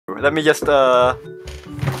let me just let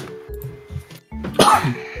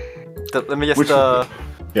me just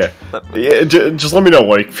Yeah. Just let me know,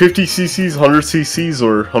 like 50 cc's, 100 cc's,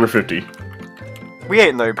 or 150. We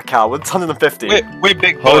ain't no cowards. 150. We're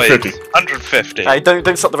big boys. 150. 150. Hey,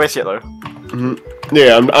 don't stop the race yet though.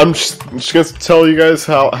 Yeah, I'm just gonna tell you guys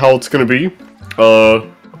how it's gonna be.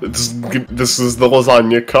 This is the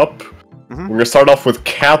lasagna cup. We're gonna start off with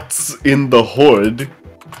Cats in the Hood,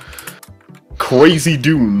 Crazy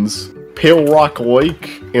Dunes, Pale Rock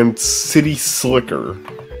Lake, and City Slicker.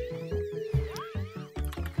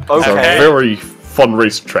 Okay. These are very fun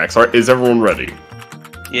race tracks. Alright, is everyone ready?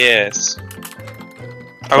 Yes.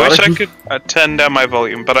 I wish I could turn down my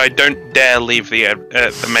volume, but I don't dare leave the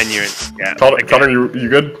menu. Yeah. Connor, you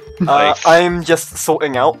good? I'm just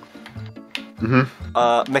sorting out.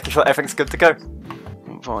 Making sure everything's good to go.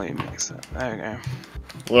 Volume mixer. There we go.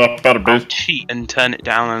 Well, better be. I'll cheat and turn it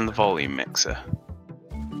down on the volume mixer.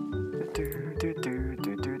 There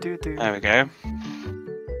we go.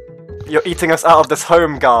 You're eating us out of this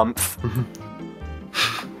home, Garmf.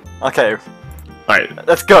 Okay. Alright.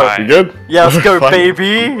 Let's go. Right. You good? Yeah, let's go,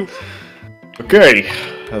 baby. Okay.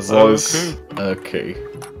 As long as... Okay.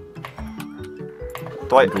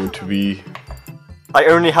 Do I... I'm going to be... I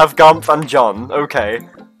only have Garmf and John. Okay.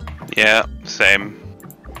 Yeah, same.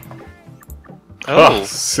 Oh,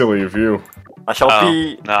 silly of you. I shall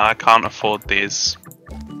be... No, I can't afford these.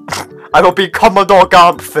 I will be Commodore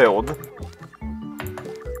Garfield.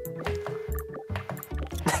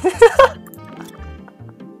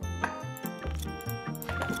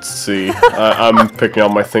 Let's see. I'm picking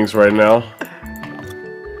out my things right now.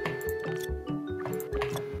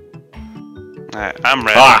 Alright, I'm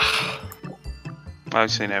ready. Ah!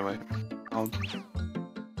 Actually, no, wait.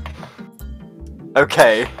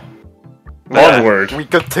 Okay. Onward. We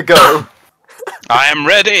good to go. I am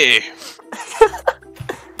ready!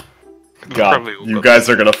 God, you guys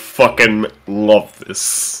are gonna fucking love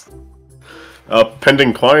this.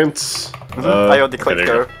 Pending clients. I already clicked there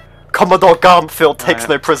go. you Commodore Garfield takes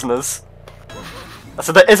no prisoners.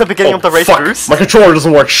 So there is a beginning of the race fuck. boost. My controller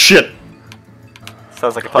doesn't work shit!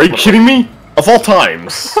 Sounds like a Are you kidding me? Of all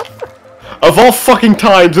times. Of all fucking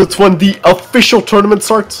times, it's when the official tournament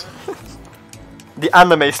starts. The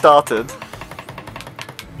anime started.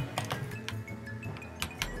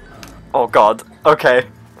 Oh god. Okay.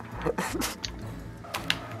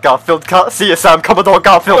 Garfield can't see you, Sam. Commodore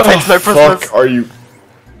Garfield takes no prisoners. Fuck, are you...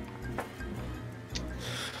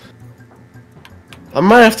 I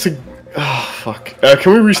might have to... Oh, fuck.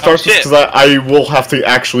 Can we restart this? Because I will have to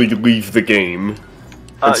actually leave the game.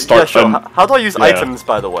 And start yeah, sure. How do I use items,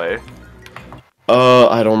 by the way?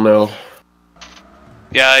 I don't know.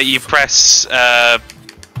 Yeah, you press,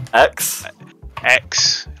 X?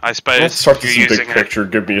 X, I suppose. Let's start this you're in big using picture,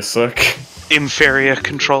 give me a sec. Inferior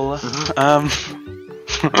controller. Oh.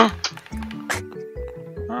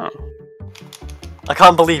 I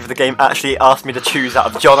can't believe the game actually asked me to choose out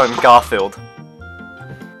of John and Garfield.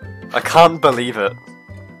 I can't believe it.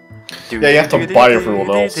 Yeah, you have to buy everyone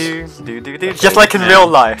else. Just like in real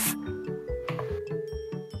life.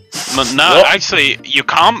 No, actually, you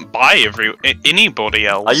can't buy anybody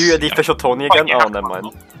else. Are you at the official tourney again? Oh, never mind.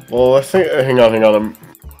 Well, I think... hang on.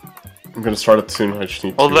 I'm gonna start it soon, I just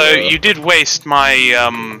need Although, to... you did waste my,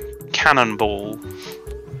 cannonball.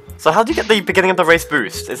 So how do you get the beginning of the race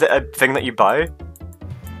boost? Is it a thing that you buy?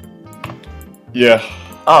 Yeah.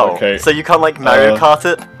 Oh, okay. So you can't, like, Mario Kart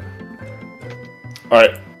it?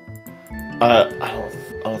 Alright.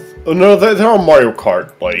 Oh, no, they're on Mario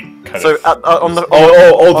Kart, like, kind so, of... on the...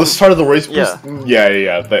 the start of the race boost? Yeah.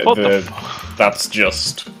 Yeah. What the that's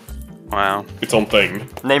just... Wow. its own thing.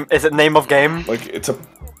 Is it name of game? Like, it's a...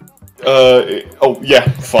 oh, yeah,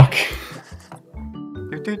 fuck.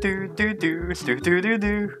 Join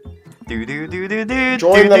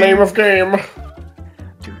the name of game!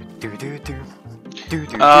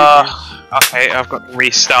 Okay, I've got to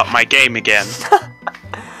restart my game again.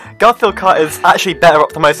 Garfield Kart is actually better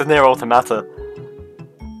optimized than Nier Automata.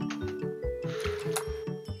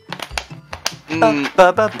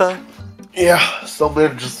 Yeah, still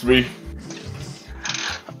manages to be.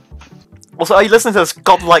 Also, are you listening to this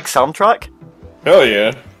godlike soundtrack? Hell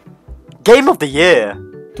yeah. Game of the Year!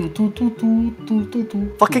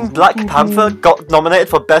 Fucking Black Panther got nominated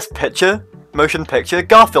for Best Picture, Motion Picture,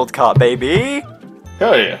 Garfield Kart, baby!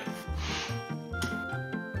 Hell yeah.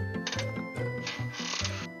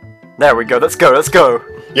 There we go, let's go!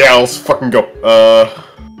 Yeah, let's fucking go.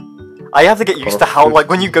 I have to get used to how, like,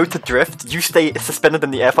 when you go to drift, you stay suspended in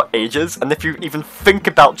the air for ages, and if you even think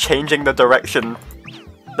about changing the direction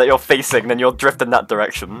that you're facing, then you'll drift in that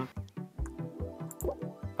direction.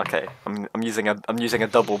 Okay, I'm using a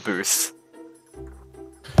double boost.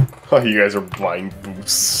 Oh, you guys are buying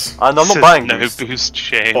boosts. I'm not buying no boosts. boost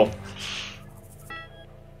shame. Oh.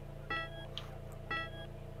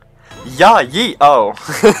 Yeah, yeet. Oh.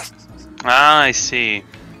 Ah, I see.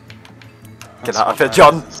 Get out of here,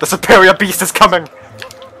 John. The superior beast is coming.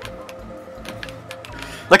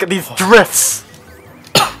 Look at these drifts.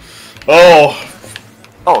 Oh.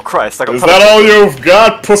 Oh Christ! I got. Is that all you've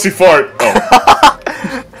got, pussy fart? Oh.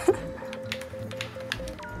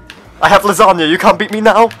 I have lasagna. You can't beat me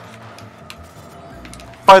now.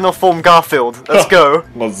 Final form Garfield. Let's go.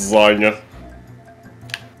 Lasagna.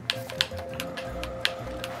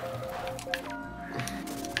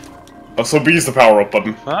 Oh, so B is the power up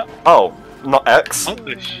button. What? Oh, not X. What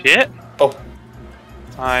the shit? Oh.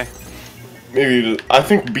 Hi. Maybe, I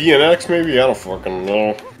think B and X maybe? I don't fucking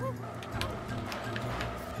know.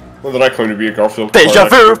 When did I claim to be a Garfield Kart? Deja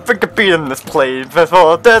vu. Think of being this play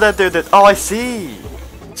before. Oh, I see.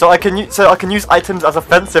 So I can use items as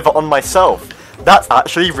offensive on myself. That's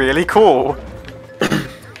actually really cool.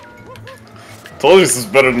 Told you this is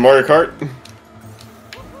better than Mario Kart.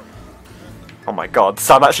 Oh my god,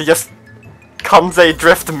 Sam actually just Kanze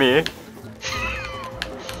drift me.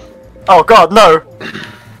 Oh god, no!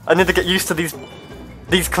 I need to get used to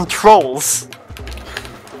these controls.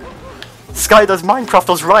 Sky does Minecraft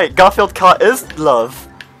was right. Garfield Kart is love.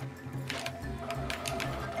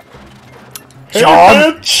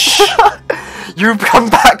 John, you come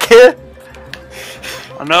back here.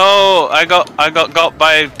 Oh no! I got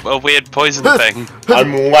by a weird poison thing.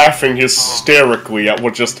 I'm laughing hysterically at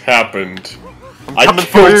what just happened. I coming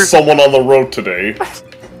for killed you. someone on the road today.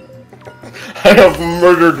 I have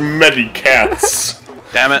murdered many cats.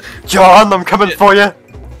 Damn it! John, I'm coming for you.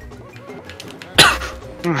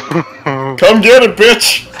 Come get it,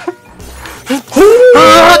 bitch!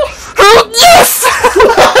 Yes!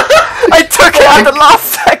 I took it at the last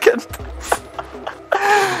second.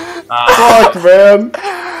 Fuck, man.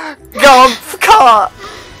 Golf cart.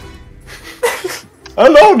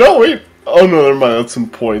 Oh no, wait. Oh no, never mind. That's some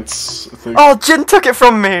points, I think. Oh, Jin took it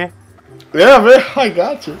from me. Yeah, man, I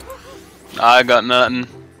got you. I got nothing.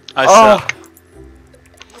 I suck.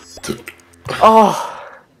 Oh,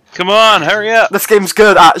 Come on, hurry up! this game's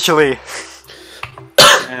good actually.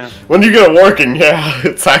 Yeah. When you get it working, yeah,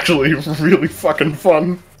 it's actually really fucking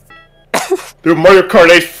fun. Dude, Mario Kart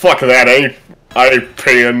 8, fuck that, I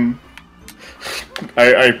paying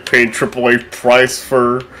AAA price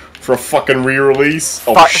for a fucking re-release.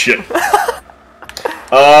 Oh Fuck. shit.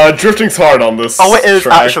 Drifting's hard on this. Oh, it is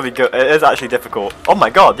track. actually good. It is actually difficult. Oh my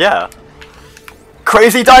god, yeah.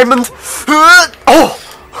 Crazy diamond. Oh.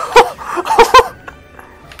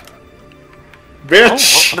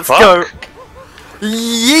 Bitch! Let's Fuck. go. Say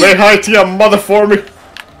Yeet. hi to your mother for me!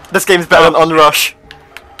 This game's better than Unrush.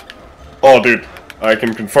 Oh, dude, I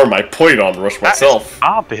can confirm I played on Rush myself.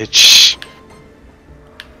 Garbage.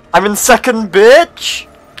 I'm in second, bitch.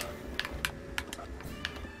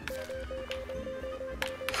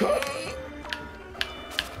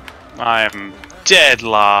 I am dead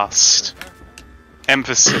last.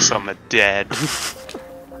 Emphasis on the dead.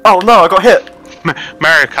 Oh no, I got hit.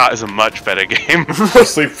 Mario Kart is a much better game.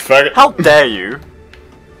 Sleep faggot. How dare you?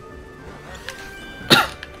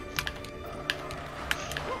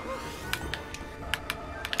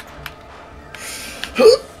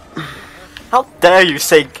 How dare you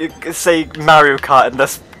say Mario Kart in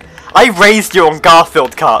this? I raised you on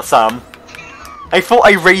Garfield Kart, Sam. I thought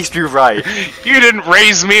I raised you right. You didn't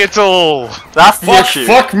raise me at all. That's the issue.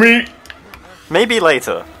 Fuck me! Maybe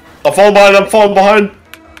later. I'm falling behind.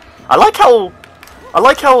 I like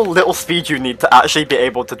how little speed you need to actually be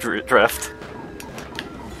able to drift.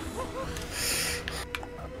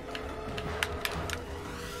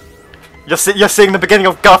 You're seeing the beginning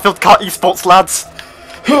of Garfield Kart esports, lads.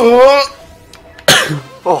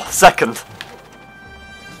 Oh, second.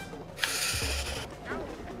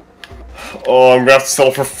 Oh, I'm gonna have to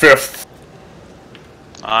settle for 5th.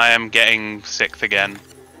 I am getting 6th again.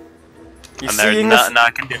 You And there's seeing this? nothing I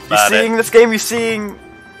can do You about seeing it. this game?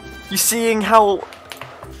 You seeing how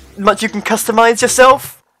much you can customize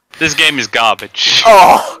yourself? This game is garbage.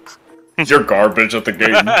 Oh. You're garbage at the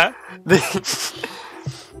game. The-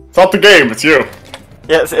 It's not the game, it's you.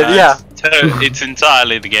 yes, yeah. It's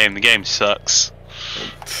entirely the game. The game sucks.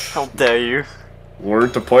 How dare you?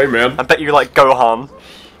 Learn to play, man. I bet you like Gohan.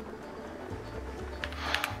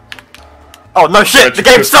 Oh no shit! The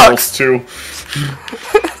game sucks. Too.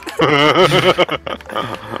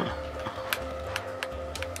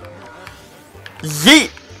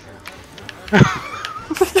 Yeet!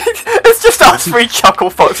 It's just us three chuckle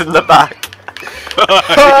fucks in the back.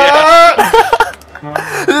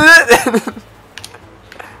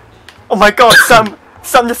 Oh my god,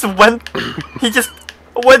 Sam just went. He just.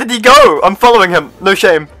 Where did he go? I'm following him. No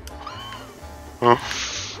shame.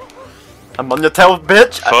 I'm on your tail,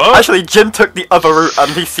 bitch. Huh? Actually, Jin took the other route,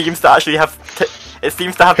 and he seems to actually have. It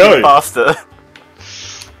seems to have been faster.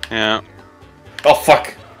 Yeah. Oh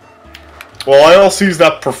fuck. Well, I also use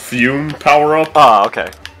that perfume power up. Ah, okay.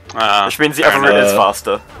 Which means the other route is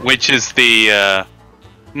faster. Which is the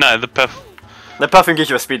no, the perfume gives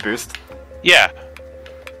you a speed boost. Yeah.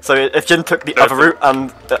 So if Jin took the other route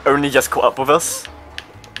and only just caught up with us.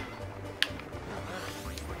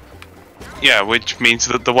 Yeah, which means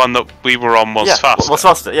that the one that we were on was faster. Was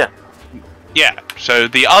faster, yeah. Yeah, so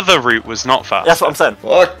the other route was not fast. That's what I'm saying.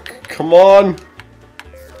 Fuck, come on.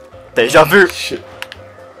 Deja vu. Shit.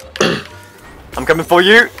 I'm coming for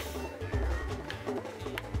you.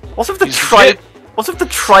 What's with the What's with the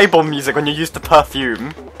tribal music when you use the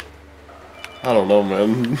perfume? I don't know,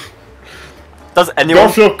 man. Does anyone?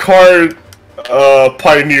 Garfield Kart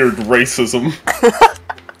pioneered racism.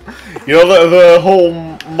 You know the whole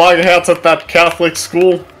MAGA hats at that Catholic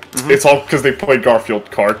school? It's all because they played Garfield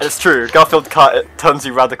Kart. It's true. Garfield Kart, it turns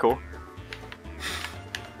you radical.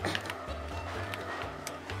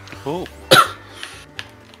 Ooh.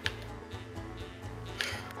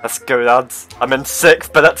 Let's go, lads. I'm in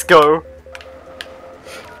 6th, but let's go.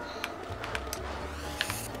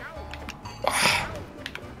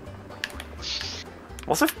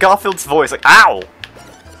 What's with Garfield's voice? Like, ow!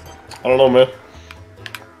 I don't know, man.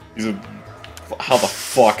 How the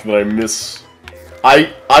fuck did I miss?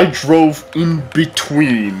 I drove in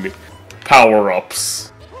between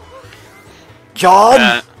power-ups.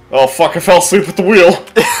 John! Oh fuck, I fell asleep at the wheel.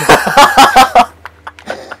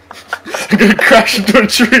 I'm gonna crash into a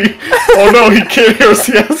tree. Oh no, he can't hear us,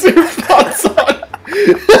 he has earpods on.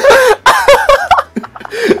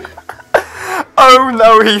 Oh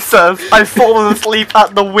no, he says. I've fallen asleep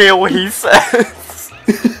at the wheel, he says.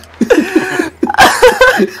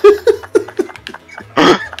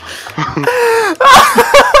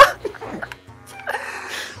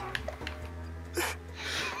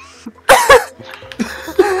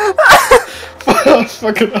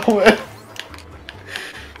 Fucking hell, man.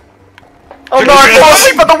 Oh no, I fell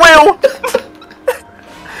asleep at the wheel!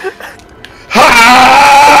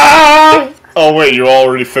 Ha! Oh wait, you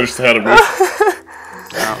already finished ahead of me.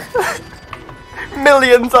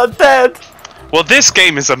 Millions are dead! Well, this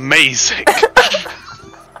game is amazing.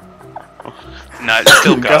 No, it's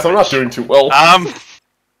still garbage. Guess I'm not doing too well.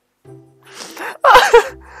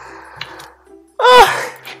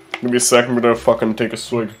 Give me a second, I'm gonna fucking take a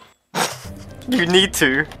swig. You need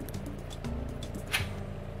to.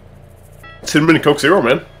 Cinnamon Coke Zero,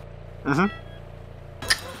 man.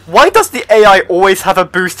 Why does the AI always have a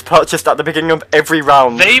boost purchased at the beginning of every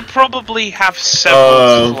round? They probably have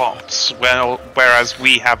several slots, whereas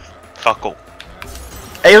we have fuck all.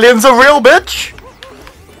 Aliens are real, bitch!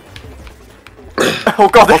 Oh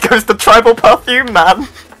god, there goes the tribal perfume man!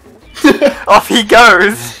 Off he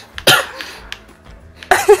goes!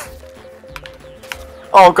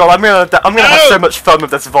 Oh god, I'm gonna have so much fun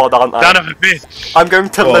with this VOD, aren't I? Son of a bitch! I'm going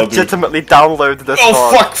to legitimately download this VOD.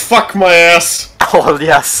 Oh fuck my ass! Oh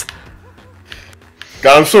yes.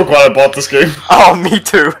 God, I'm so glad I bought this game. Oh, me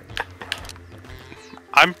too.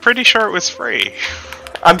 I'm pretty sure it was free.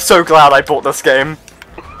 I'm so glad I bought this game.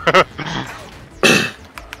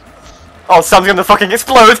 Oh, Sam's gonna fucking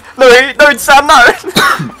explode! No, Sam, no!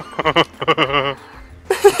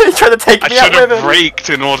 He's trying to take me out with him. I should have braked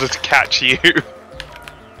in order to catch you.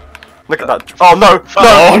 Look at that. Oh no!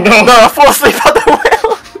 Oh, no. No, I fall asleep at the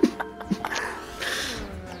wheel!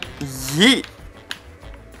 Yeet!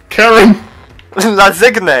 Karen!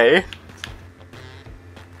 Lazigne!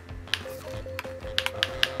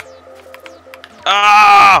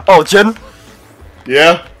 Ah! Oh, Jin?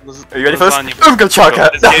 Yeah? Are you ready for this? Oomga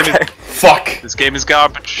chaka! Okay. Fuck! This game is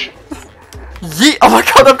garbage. Yeet! Oh my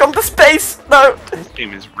god, I've gone to space! No! This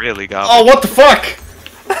game is really garbage. Oh, what the fuck?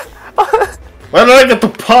 Why did I get the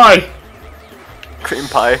pie? Cream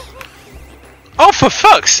pie. Oh, for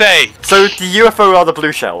fuck's sake! So, the UFO are the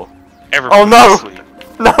blue shell? Everybody Oh no! asleep.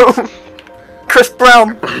 No! Chris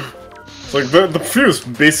Brown! It's like, the few is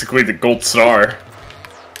basically the gold star.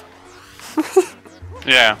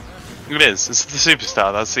 Yeah, it is. It's the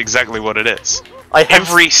superstar. That's exactly what it is.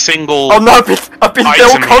 Every single Oh no, I've been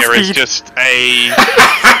Bill item here is Cosby! just a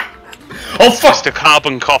Oh fuck! just a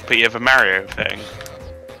carbon copy of a Mario thing.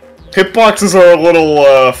 Hitboxes are a little,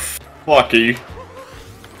 fucky.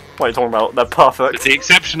 What are you talking about? They're perfect. With the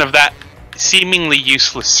exception of that seemingly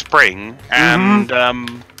useless spring and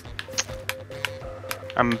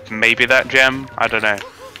maybe that gem. I don't know.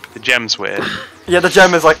 The gem's weird. Yeah, the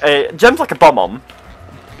gem's like a bomb-on.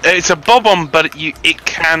 It's a bomb-on, but it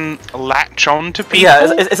can latch on to people.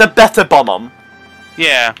 Yeah, it's a better bomb-on.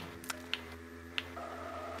 Yeah.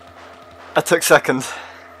 I took second.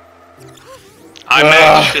 I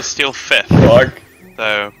managed to steal 5th. Fuck.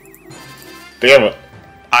 So. Damn it.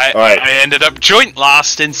 I ended up joint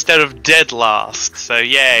last instead of dead last. So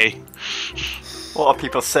yay. What are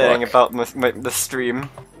people saying about the stream?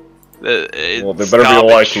 Well, they better be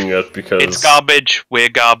liking it because it's garbage. We're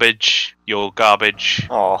garbage. You're garbage.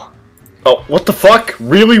 Oh. Oh, what the fuck?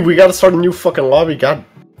 Really? We gotta start a new fucking lobby? God.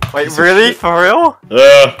 Wait, really? For real?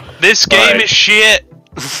 This game is shit.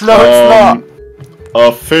 No, it's not.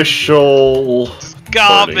 Official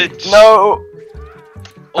Garbage. No.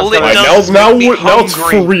 All it right, does now is it's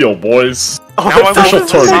for real, boys. Oh, now I official want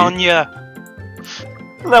turn. lasagna.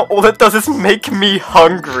 Now all it does is make me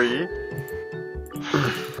hungry.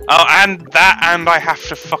 Oh, and I have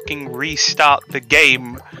to fucking restart the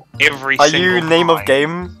game every single time. Are you name of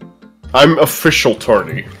game? I'm official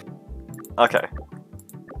tourney. Okay.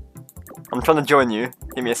 I'm trying to join you.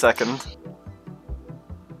 Give me a second.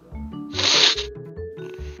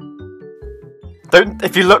 Don't.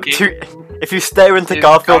 If you stare into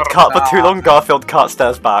Garfield Kart for too long, Garfield Kart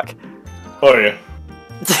stares back. Oh yeah.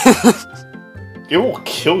 It will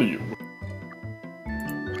kill you.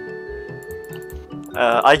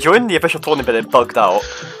 I joined the official tournament, but it bugged out.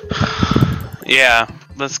 Yeah,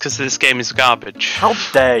 that's because this game is garbage. How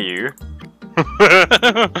dare you?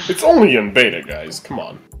 It's only in beta, guys. Come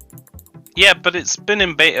on. Yeah, but it's been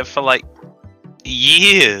in beta for like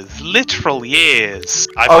years, literal years.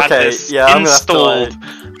 I've had this installed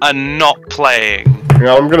and not playing.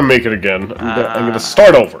 Yeah, I'm gonna make it again. I'm gonna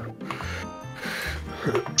start over.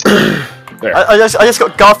 There. I just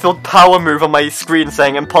got Garfield power move on my screen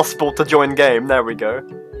saying impossible to join game. There we go.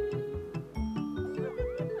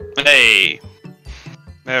 Hey,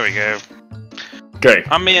 there we go. Okay.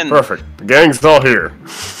 I'm in. Perfect. The gang's all here.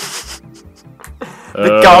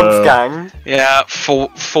 The Garbs gang. Yeah, for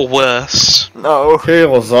worse. No. Okay,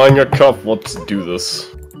 lasagna cup. Let's do this.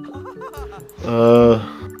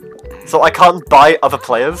 So I can't buy other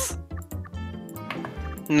players?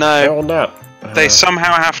 No. Hell not. They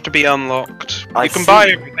somehow have to be unlocked. I You can see. buy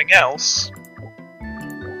everything else.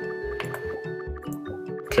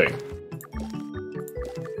 Okay.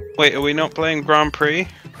 Wait, are we not playing Grand Prix?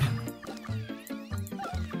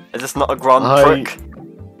 Is this not a Grand Trick?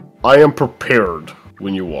 I am prepared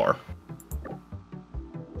when you are.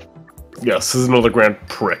 Yes, this is another Grand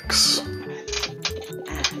Prix.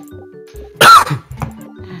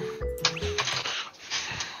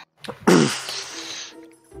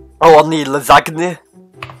 Oh, on the lasagna?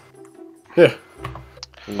 Yeah.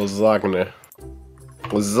 Lasagna.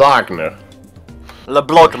 Lasagna. La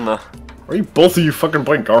blogna. Are you both of you fucking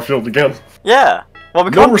playing Garfield again? Yeah. Well,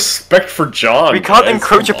 we No can't. respect for John. We can't guys,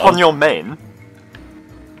 encroach come upon on. your main.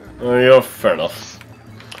 Oh, yeah, fair enough.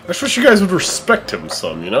 I just wish you guys would respect him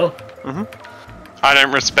some, you know? I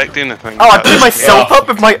don't respect anything. Oh, I blew myself up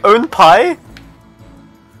with my own pie.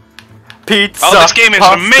 Pizza. Oh, this game is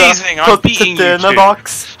pasta, amazing. I'm put beating it you in a two.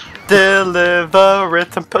 box. Deliver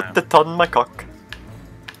it and put it on my cock.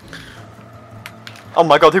 Oh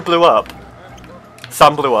my god, who blew up?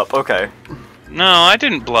 Sam blew up. Okay. No, I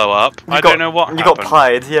didn't blow up. I don't know what You happened. got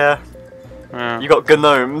pied, yeah. You got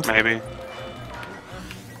gnomed. Maybe.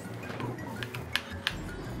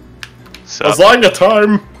 So, Lasagna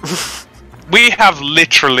time! we have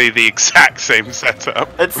literally the exact same setup.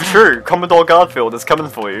 It's true. Commodore Garfield is coming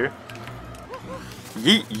for you.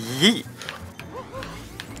 Yeet, yeet.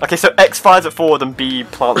 Okay, so X fires it forward and B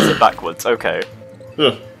plants it backwards. Okay.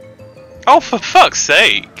 Ugh. Oh, for fuck's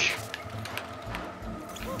sake!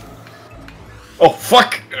 Oh,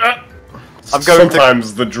 fuck! I'm going to.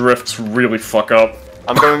 Sometimes the drifts really fuck up.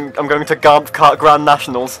 I'm going to Garfield Kart Grand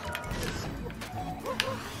Nationals.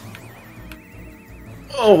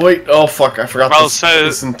 Oh, wait. Oh, fuck. I forgot Well, this so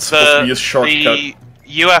isn't supposed to be a shortcut. the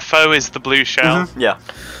UFO is the blue shell. Yeah.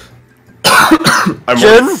 I'm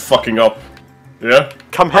Jen? already fucking up. Yeah?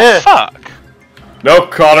 Come here. Fuck! No,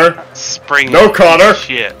 Connor. Spring. No, Connor.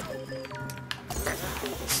 Shit.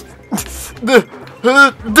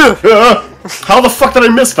 How the fuck did I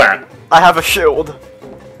miss that? I have a shield.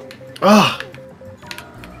 Ah.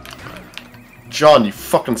 John, you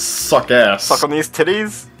fucking suck ass. Suck on these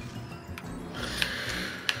titties.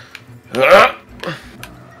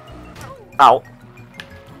 Ow.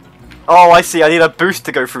 Oh, I see. I need a boost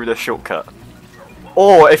to go through this shortcut.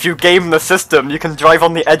 Or, if you game the system, you can drive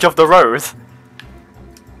on the edge of the road.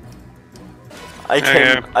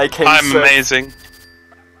 I'm amazing.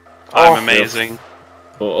 Oh. I'm amazing.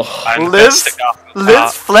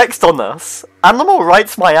 Liz flexed on us. Animal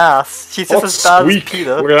rights my ass. She's just as bad as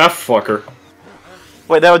Peter. Look at that fucker.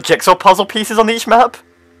 Wait, there are jigsaw puzzle pieces on each map?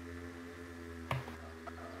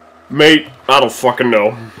 Mate, I don't fucking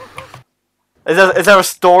know. Is there a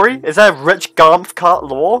story? Is there a rich Garfield Kart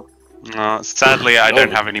lore? No, sadly I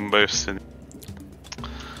don't have any boosts in.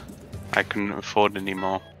 I couldn't afford any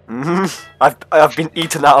more. I've been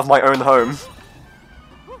eaten out of my own home.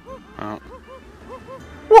 Oh.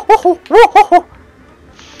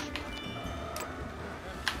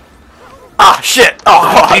 Ah, shit!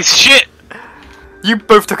 Oh, Piece of shit! You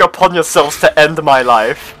both took upon yourselves to end my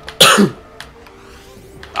life.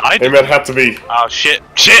 I Hey man, have to be. Oh shit!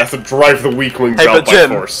 Shit! Have to drive the weaklings Hey, out but by Jin,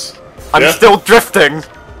 force. I'm still drifting.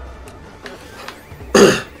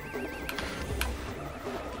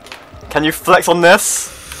 Can you flex on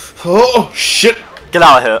this? Oh shit! Get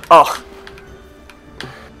out of here! Oh,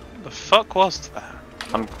 The fuck was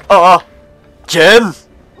that? Jin,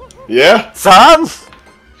 Yeah? Sam,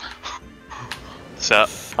 So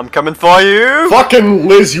I'm coming for you. Fucking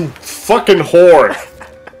Liz, you fucking whore!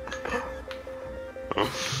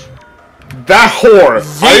 That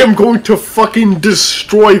whore! I am going to fucking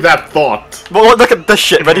destroy that thought! Well, look at this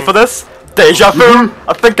shit. Ready for this? Deja vu.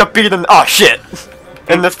 I think I've been in. Oh shit!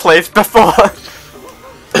 In this place before.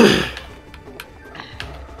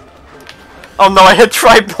 Oh no! I hit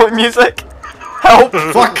tripod music. Help!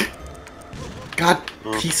 Fuck! God,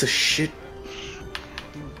 piece of shit.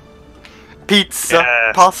 Pizza,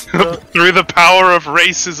 Yes. pasta. through the power of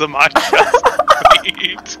racism, I just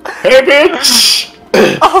beat. Hey bitch!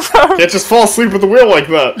 Oh no! Can't just fall asleep at the wheel like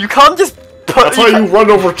that. You can't just put. That's how you run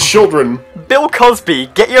over children. Bill Cosby,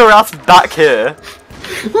 get your ass back here.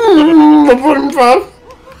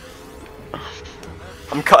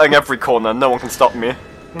 I'm cutting every corner. No one can stop me.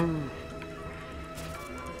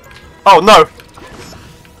 Oh no!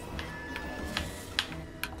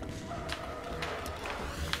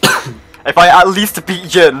 If I at least beat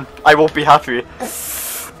Jin, I will be happy.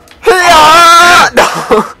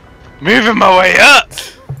 No! Moving my way up.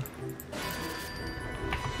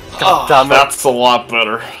 God damn it. That's a lot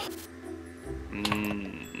better.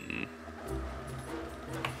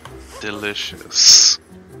 Delicious.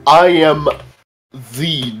 I am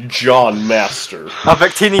the John Master. A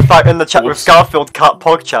Victini fight in the chat with Garfield Kart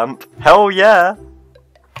PogChamp. Hell yeah!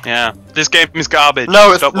 Yeah, this game is garbage.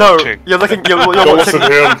 No, Stop no. watching. You're looking. You're Don't listen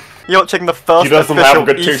watching. to him. You're watching the first He doesn't official have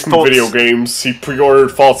a good taste in esports. video games. He pre-ordered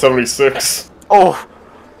Fallout 76. Oh,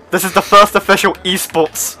 this is the first official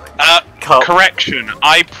esports. Cup. Correction,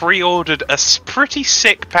 I pre-ordered a pretty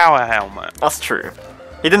sick power helmet. That's true.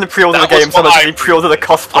 He didn't pre-order the That was game so what much I- as he pre-ordered a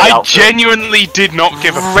cosplay I outfit. genuinely did not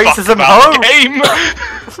give a Racism fuck about home.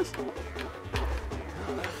 the game.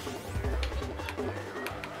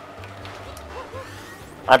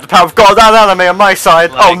 I have the power of God and anime on my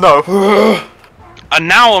side. Like- Oh no. And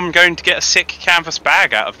now I'm going to get a sick canvas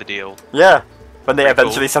bag out of the deal. Yeah, when they Pretty cool.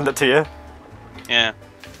 eventually send it to you. Yeah.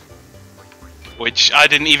 Which I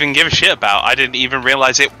didn't even give a shit about. I didn't even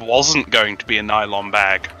realize it wasn't going to be a nylon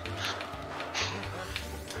bag.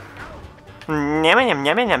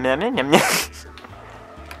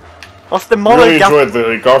 What's the Really Monogatari? enjoyed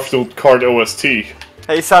the Garfield Kart OST.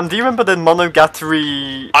 Hey Sam, do you remember the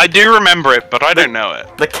Monogatari? I do remember it, but I don't know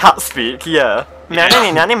it. The cat speak, yeah. Is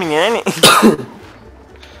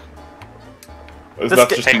This that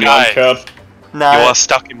ga- just Hey, a guy. non-cat? Nah. You are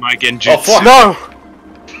stuck in my genjutsu. Oh, fuck.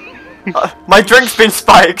 No! My drink's been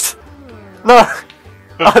spiked! No!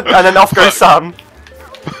 And then off goes Sam.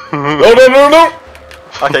 No, no, no, no!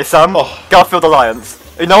 Okay, Sam. Oh. Garfield Alliance.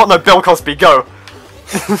 You know what? No, Bill Cosby, go!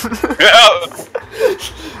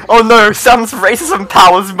 Oh no, Sam's racism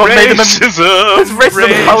powers made him his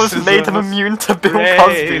racism powers made him immune to Bill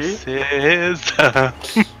Cosby.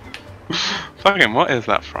 Racism. Fucking, what is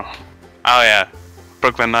that from? Oh yeah,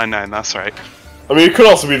 Brooklyn Nine-Nine, that's right. I mean, it could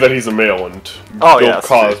also be that he's a male and Oh, Bill yeah, that's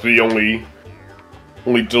Cosby only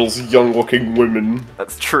deals young-looking women.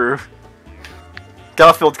 That's true.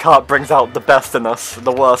 Garfield Kart brings out the best in us,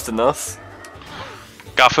 the worst in us.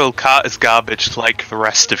 Garfield Kart is garbage like the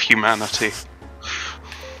rest of humanity.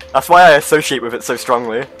 That's why I associate with it so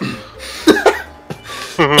strongly.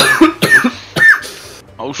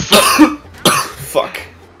 Oh fuck. Fuck.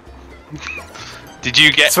 Did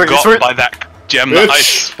you get Sweet, got sweet. by that gem that I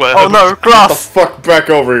Bitch. swear? Oh no, Get the grass! fuck back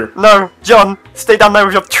over here. No, John, stay down there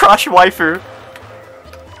with your trash waifu.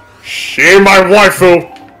 She ain't my waifu!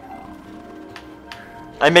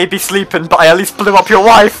 I may be sleeping, but I at least blew up your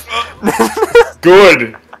wife.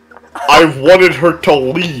 Good! I wanted her to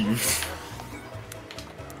leave.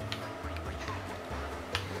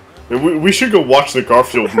 And we should go watch the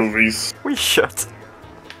Garfield movies. We should.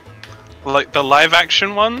 Like the live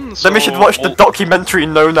action ones? Then we should watch the documentary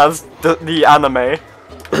known as the anime.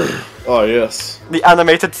 Oh, yes. The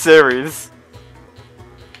animated series.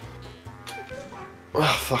 Oh,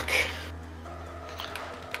 fuck.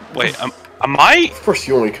 Wait, am I Of course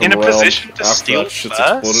you only come in a around position to after steal that shit's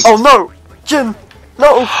first? exploded. Oh no! Jin!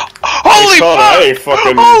 No! Holy Hey, fuck!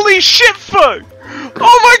 fucking... Holy shit fuck!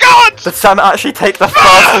 Oh my god! Did Sam actually take the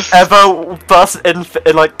first ever burst in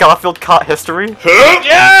like Garfield Kart history? Huh?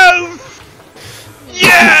 Yes!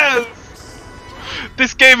 Yes!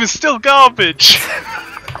 This game is still garbage.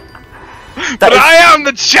 But I am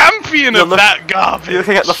the champion of that garbage! You're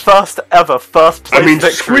looking at the first ever first place I mean,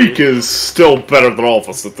 victory Squeak is still better than all of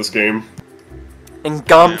us at this game. in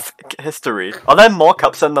Garm's history. Are there more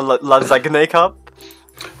cups than the Lasagne Cup?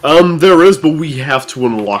 There is, but we have to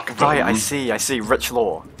unlock them. Right, I see, rich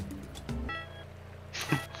lore.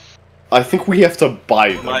 I think we have to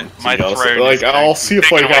buy them. My to be honest. throne Like, is going I'll to see if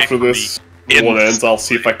take like away after from this me one ends, I'll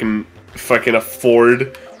see if I can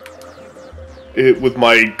afford it with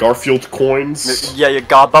my Garfield coins. Yeah, your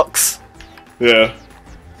Garbucks. Yeah.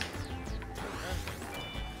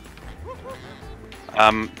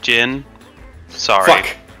 Jin. Sorry.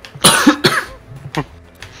 Fuck.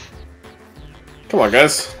 Come on,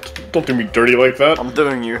 guys. Don't do me dirty like that. I'm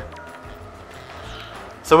doing you.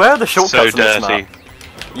 So where are the shortcuts in this map?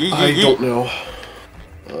 I don't know.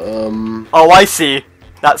 Oh, I see.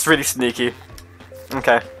 That's really sneaky.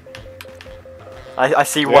 Okay. I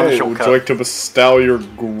see one Would shortcut. you like to bestow your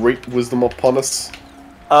great wisdom upon us?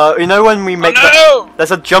 You know when we make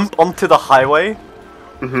there's a jump onto the highway?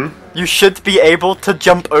 Mm-hmm. You should be able to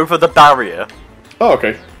jump over the barrier. Oh,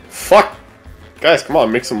 okay. Fuck. Guys, come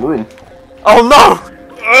on, make some room. Oh no!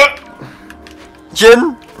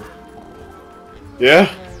 Jin? Yeah?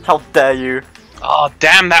 How dare you? Oh,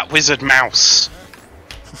 damn that wizard mouse.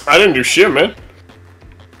 I didn't do shit, man.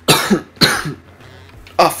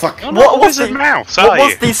 Ah, fuck. You're not a wizard mouse, are What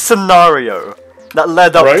was you? the scenario that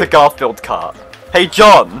led up to Garfield Kart? Hey,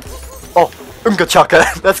 John! Oh, Unga Chaka,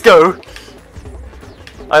 let's go!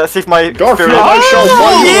 Let's see if my Garfield, I shall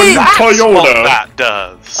run you That's Toyota. what that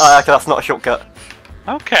does. Okay, that's not a shortcut.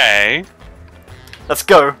 Okay. Let's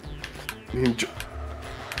go.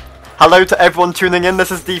 Hello to everyone tuning in.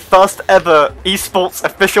 This is the first ever esports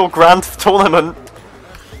official grand tournament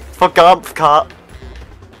for Garfield Kart.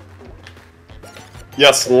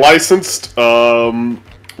 Yes, licensed. The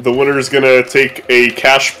winner is gonna take a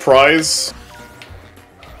cash prize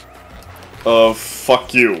of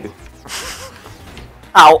fuck you.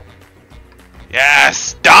 Ow.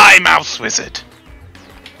 Yes, die, mouse wizard.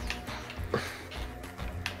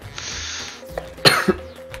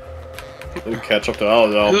 Catch up to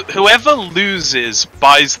Aldo. Whoever loses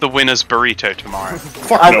buys the winner's burrito tomorrow.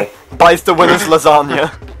 Fuck And no. buys the winner's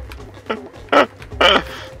lasagna.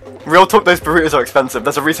 Real talk, those burritos are expensive.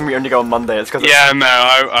 There's a reason we only go on Monday. It's because Yeah,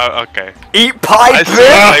 no, okay. eat pie, I bitch!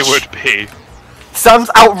 thought they would be. Sam's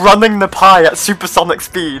outrunning the pie at supersonic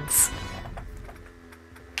speeds.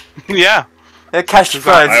 Yeah. Cash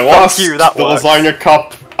prize. I Fuck lost you. That the works. lasagna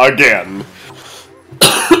cup again.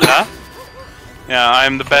 Huh? Yeah,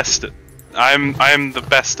 I'm the best at. I'm the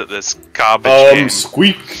best at this garbage game.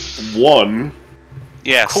 Squeak won.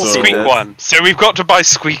 Yes, Cool. Squeak So- won. So we've got to buy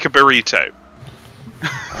Squeak a burrito.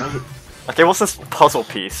 Okay, what's this puzzle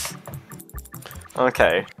piece?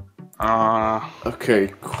 Okay.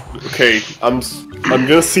 Okay, okay. I'm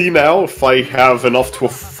gonna see now if I have enough to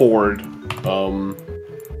afford.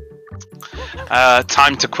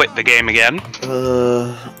 Time to quit the game again.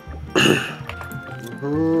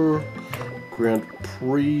 Grand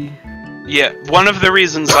Prix. Yeah, one of the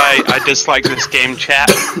reasons I dislike this game, chat,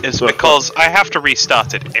 is because I have to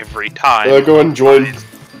restart it every time. Go ahead and join. Okay.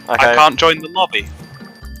 I can't join the lobby.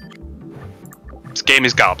 This game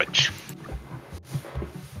is garbage.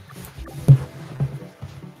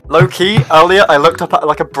 Low key, earlier I looked up at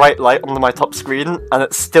like a bright light on my top screen, and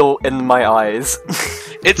it's still in my eyes.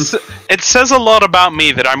 It says a lot about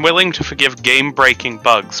me that I'm willing to forgive game-breaking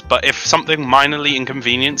bugs, but if something minorly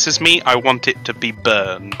inconveniences me, I want it to be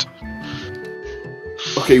burned.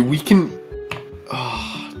 Okay, we can.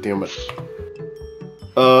 Ah, damn it.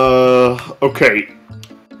 Okay.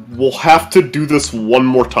 We'll have to do this one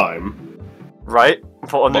more time. Right?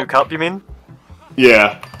 For a new cup, you mean?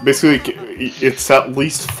 Yeah, basically, it's at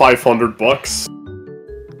least $500.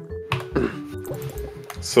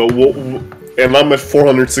 So and I'm at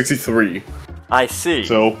 463. I see.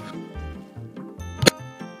 So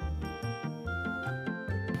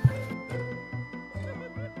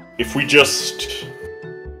if we just,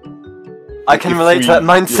 I can relate to that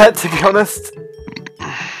mindset, to be honest.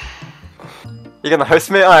 You're gonna host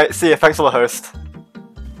me? Alright, see ya, thanks for the host.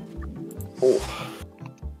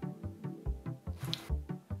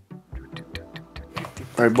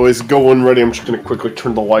 Alright, boys, go when ready. I'm just gonna quickly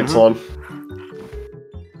turn the lights on.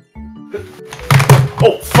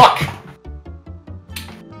 Oh, fuck!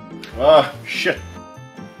 Shit.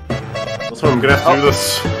 That's why I'm gonna have to do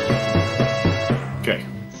this. Okay.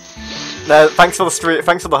 Thanks for the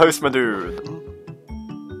thanks for the host, my dude.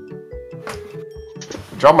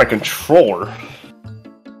 Drop my controller.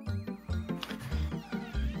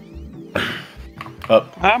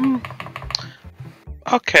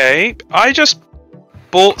 Okay, I just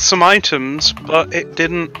bought some items, but it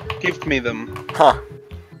didn't give me them. Huh.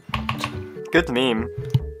 Good meme.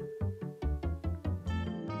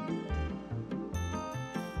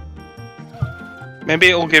 Maybe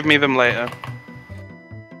it'll give me them later.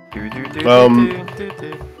 Go ahead and click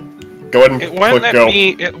go.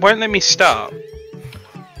 It won't let me start.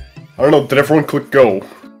 I don't know, did everyone click go?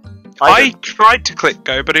 I tried to click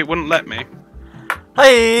go, but it wouldn't let me.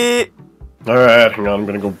 Hey! Alright, hang on, I'm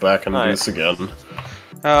gonna go back and do this again.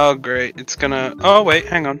 Oh great, it's gonna... Oh wait,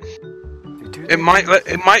 hang on. It might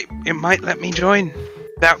let me join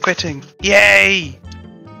without quitting. Yay!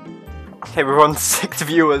 Okay, we're on 6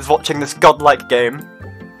 viewers watching this godlike game.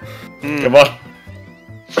 Come on.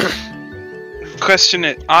 Question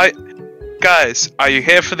it. Guys, are you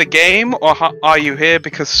here for the game, or are you here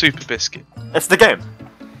because Super Biscuit? It's the game.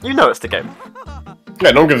 You know it's the game.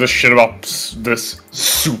 Yeah, don't give a shit about this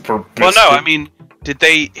Super Biscuit. Well, no, I mean, did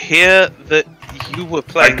they hear that you were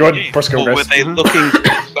playing the game, or were they looking for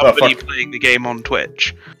somebody playing the game on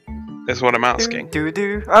Twitch? That's what I'm asking. I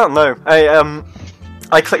don't know.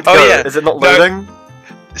 I clicked go. Yeah. Is it not loading?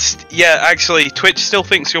 Yeah, actually, Twitch still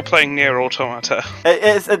thinks you're playing Nier Automata.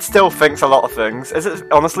 It still thinks a lot of things. Is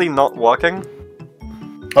it honestly not working?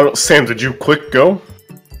 Oh, Sam, did you click go?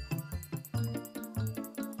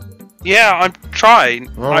 Yeah, I'm trying.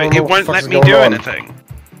 It won't let me do anything.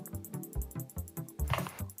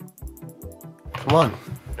 Come on.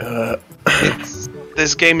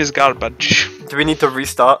 This game is garbage. Do we need to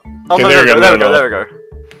restart? Oh, okay, no, there we go.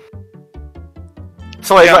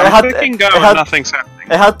 Sorry, yeah, it had nothing's happening.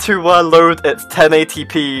 It had to load its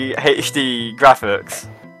 1080p HD graphics.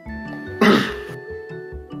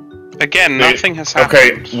 Again, nothing has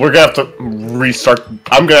happened. Okay, we're gonna have to restart.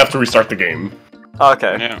 I'm gonna have to restart the game.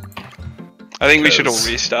 Okay. Yeah. I think we should all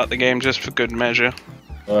restart the game just for good measure.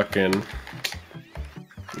 Fucking.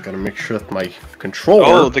 I gotta make sure that my controller.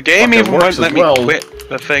 Oh, the game even won't let me well. quit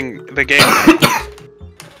the thing. The game.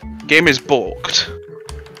 Game is balked.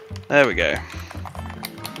 There we go.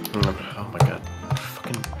 Oh my god.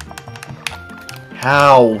 Fucking.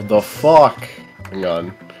 How the fuck? Hang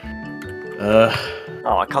on.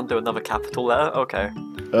 Oh, I can't do another capital letter? Okay.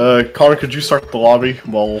 Connor, could you start the lobby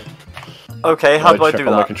while... Okay, how do I do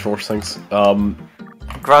that? My controller things.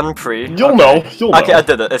 Grand Prix. You'll know. Okay, I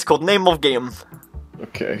did it. It's called Name of Game.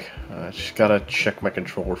 Okay, just gotta check my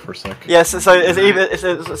controller for a sec. Yes, so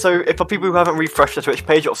if for people who haven't refreshed the Twitch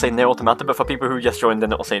page, it'll say Nier Automata, but for people who just joined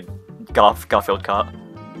in, it'll say Garfield Kart.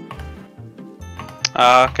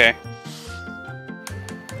 Okay.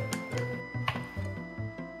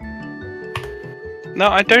 No,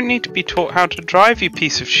 I don't need to be taught how to drive, you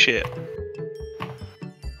piece of shit.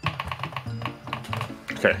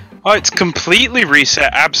 Okay. Oh, it's completely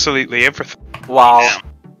reset absolutely everything. Wow.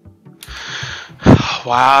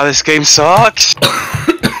 Wow, this game sucks.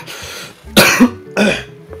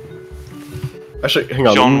 Actually, hang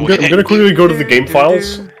on. I'm gonna quickly go to the game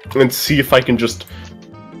files and see if I can just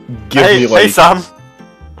give me like. Hey, Sam.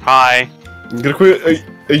 Hi. I'm gonna quickly.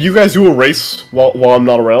 You guys do a race while I'm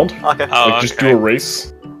not around. Okay. Like, just do a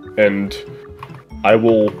race, and I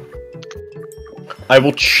will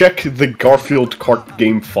check the Garfield Kart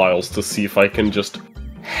game files to see if I can just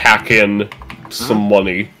hack in some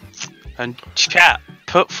money. And chat,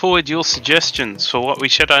 put forward your suggestions for what we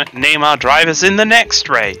should name our drivers in the next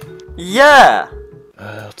raid. Yeah.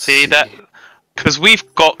 See that? Because we've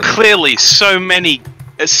got clearly so many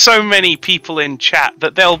people in chat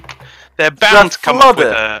that they're bound to come up with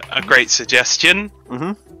a great suggestion.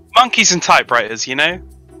 Monkeys and typewriters, you know?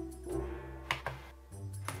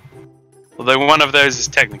 Although one of those is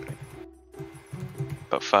technically.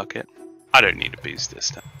 But fuck it. I don't need a boost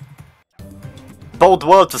this time. Bold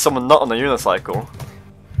word to someone not on a unicycle.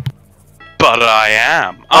 But I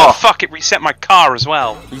am. Oh fuck, it reset my car as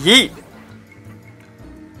well. Yeet.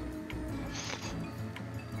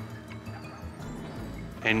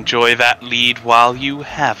 Enjoy that lead while you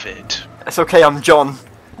have it. It's okay, I'm John.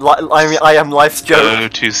 I am life's joke. Go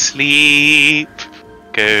to sleep.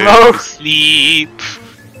 Go to sleep.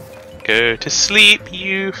 Go to sleep,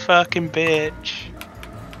 you fucking bitch.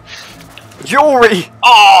 Jewelry!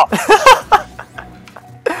 Oh!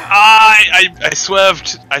 I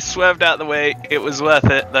swerved. I swerved out the way. It was worth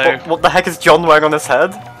it though. What the heck is John wearing on his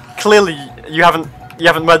head? Clearly, you haven't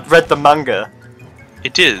read the manga.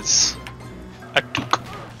 It is.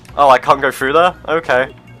 Oh, I can't go through there?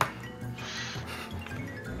 Okay.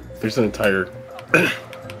 There's an entire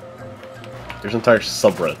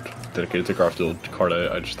subreddit dedicated to Garfield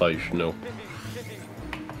Kart. I just thought you should know.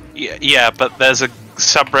 Yeah, but there's a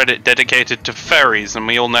subreddit dedicated to furries, and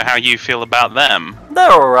we all know how you feel about them.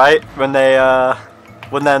 They're alright when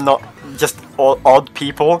they're not just odd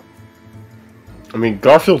people. I mean,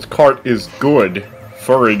 Garfield Kart is good.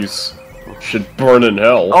 Furries should burn in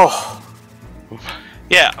hell. Oh.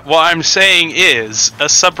 Yeah, what I'm saying is, a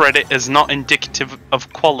subreddit is not indicative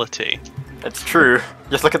of quality. It's true.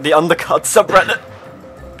 Just look at the undercut subreddit.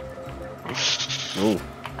 Ooh.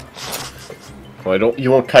 Well,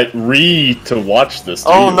 you won't kite read to watch this, do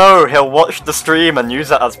Oh you? no, he'll watch the stream and use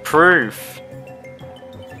it as proof.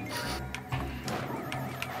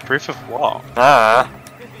 Proof of what? Ah.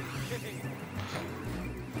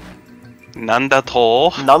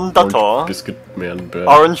 Nandator. Nandator. Biscuit man bad.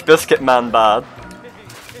 Orange Biscuit Man bad.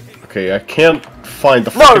 Okay, I can't find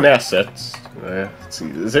the fucking assets. Let's see,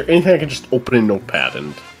 is there anything I can just open in Notepad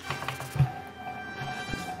and...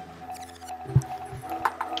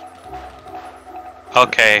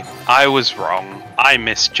 Okay, I was wrong. I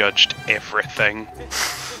misjudged everything.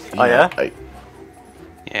 Oh yeah?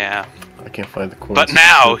 Yeah. I can't find the coins. But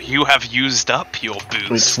now you have used up your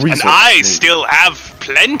boost, and research, I maybe. still have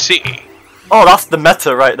plenty. Oh, that's the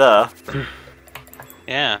meta right there.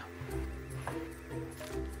 Yeah.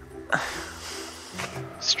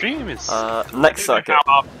 Stream is. Next circuit.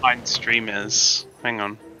 How offline stream is. Hang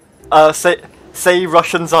on. Say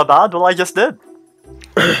Russians are bad? Well, I just did.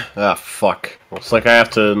 Ah, fuck. Well, it's like I have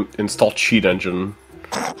to install Cheat Engine.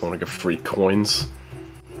 I want to get free coins.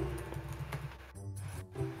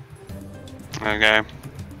 Okay.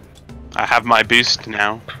 I have my boost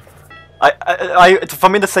now. For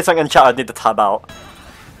me to say something in chat, I'd need to tab out.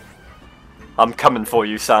 I'm coming for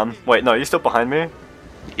you, Sam. Wait, no, you're still behind me?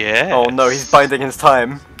 Yeah. Oh no, he's biding his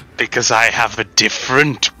time. Because I have a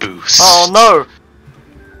different boost. Oh no!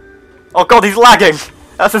 Oh god, he's lagging!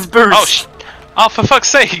 That's his boost! Oh, for fuck's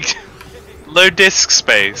sake! Low disk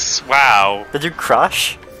space. Wow. Did you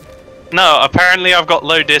crash? No, apparently I've got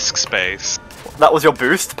low disk space. That was your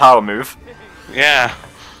boost? Power move. Yeah.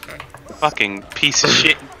 Fucking piece of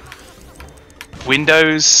shit.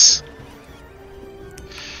 Windows.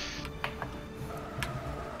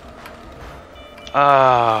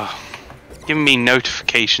 Giving me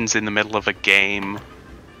notifications in the middle of a game.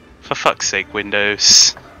 For fuck's sake,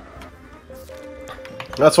 Windows.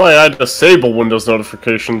 That's why I disable Windows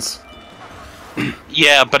notifications.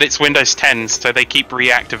 Yeah, but it's Windows 10, so they keep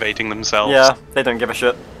reactivating themselves. Yeah, they don't give a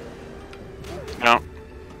shit. No.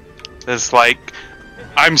 There's like...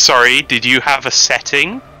 I'm sorry, did you have a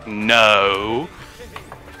setting? No.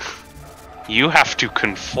 You have to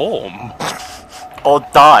conform. Or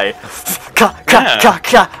die.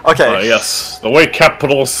 Okay. Yes, the way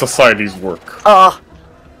capitalist societies work. Oh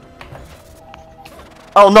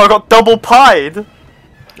no, I got double pied!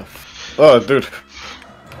 Oh, dude.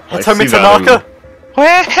 Tomi Tanaka?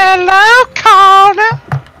 Well, hello, Connor!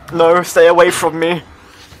 No, stay away from me.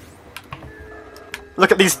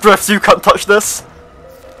 Look at these drifts, you can't touch this.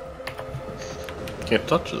 Can't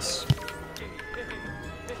touch this.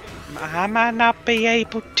 I might not be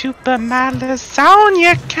able to, but my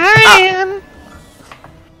lasagna can!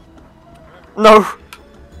 No.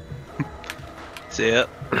 See it?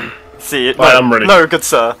 See it? Right, No, I'm ready. no, good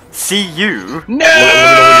sir. See you? No! Let me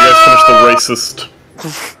know when you guys finish the racist.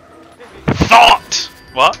 Thought!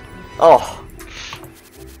 What? Oh.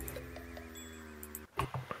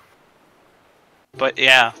 But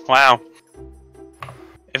yeah, wow.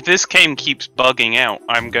 If this game keeps bugging out,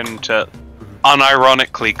 I'm going to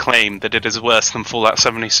unironically claim that it is worse than Fallout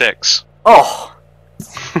 76. Oh.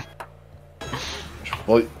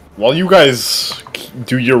 Well, while you guys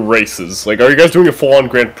do your races, like, are you guys doing a full-on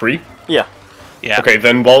Grand Prix? Yeah. Yeah. Okay,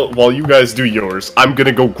 then while you guys do yours, I'm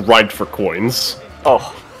gonna go grind for coins.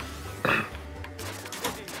 Oh.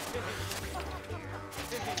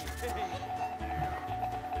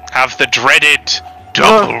 Have the dreaded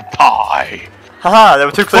double pie. Haha, they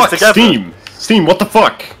were too close Fuck, together. Steam, what the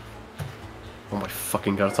fuck? Oh my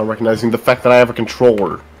fucking god, it's not recognizing the fact that I have a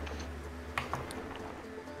controller.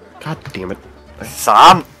 God damn it.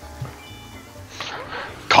 Sam.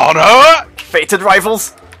 Connor! Fated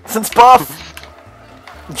rivals since birth.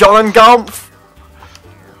 John and Gaumph.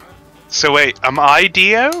 So wait, am I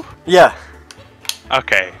Dio? Yeah.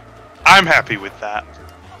 Okay. I'm happy with that.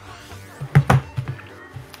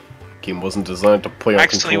 Game wasn't designed to play on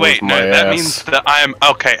Actually, controllers, wait, no, that means that I am...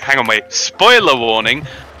 Okay, hang on, wait. Spoiler warning.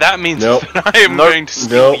 That means that I am going to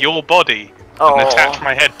steal your body and attach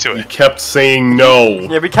my head to it. You kept saying no.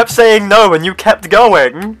 Yeah, we kept saying no and you kept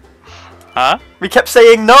going. Huh? We kept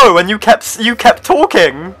saying no and you kept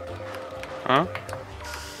talking. Huh?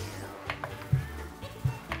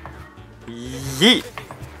 Yeet.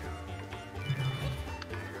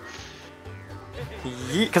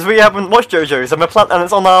 Yeet, because we haven't watched JoJo's and and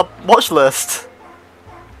it's on our watch list.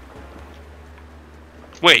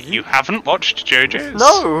 Wait, you haven't watched JoJo's?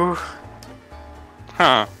 No.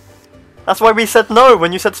 Huh. That's why we said no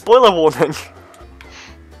when you said spoiler warning.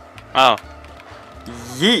 Oh.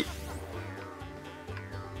 Yeet.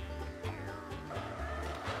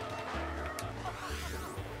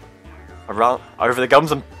 Around, over the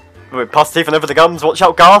gums and past teeth and over the gums. Watch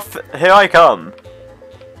out, Garth! Here I come.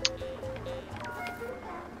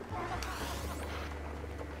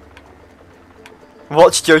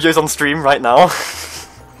 Watch JoJo's on stream right now.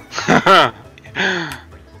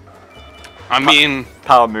 I mean,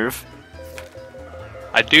 power move.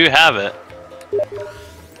 I do have it.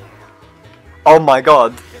 Oh my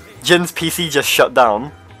god, Jin's PC just shut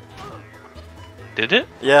down. Did it?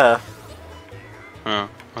 Yeah. Oh,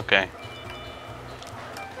 okay.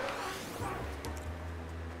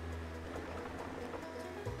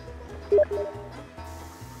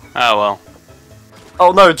 Oh well.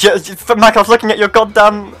 Oh no, Mac, I was looking at your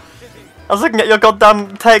goddamn... I was looking at your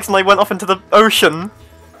goddamn text and I went off into the ocean.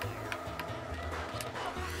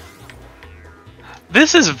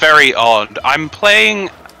 This is very odd. I'm playing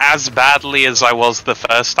as badly as I was the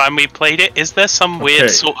first time we played it. Is there some weird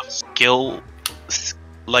sort of skill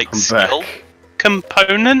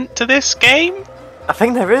component to this game? I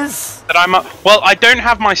think there is. That I'm well, I don't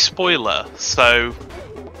have my spoiler, so...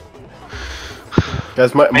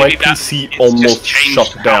 Guys, my PC almost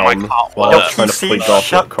shut down while I was trying to play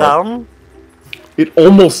Garfield Kart. It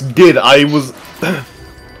almost did. I was...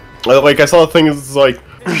 like, I saw the thing is like,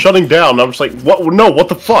 shutting down. I'm just like, what? No, what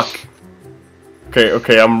the fuck?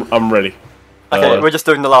 Okay, I'm ready. Okay, we're just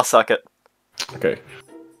doing the last circuit. Okay.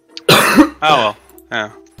 Oh well,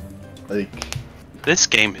 yeah. Like... This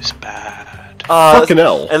game is bad. Fucking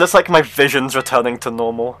hell. It looks like my vision's returning to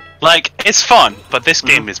normal. Like, it's fun, but this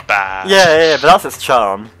game is bad. Yeah, but that's its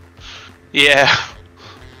charm. Yeah.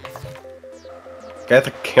 I had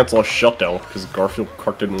to cancel a shutdown because Garfield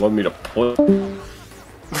Kart didn't want me to play.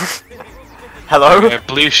 Hello?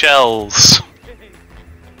 Blue shells.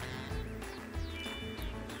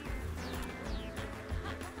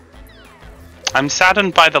 I'm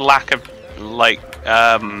saddened by the lack of, like,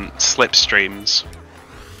 slipstreams.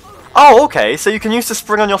 Oh, okay, so you can use the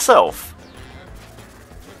spring on yourself?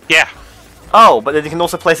 Yeah. Oh, but then you can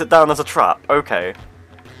also place it down as a trap. Okay.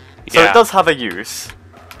 So it does have a use.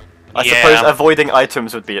 I suppose avoiding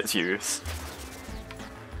items would be its use.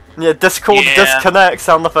 Yeah, Discord disconnect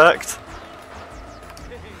sound effect.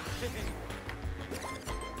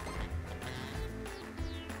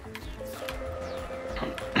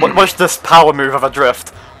 Watch this power move of a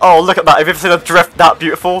drift. Oh, look at that. Have you ever seen a drift that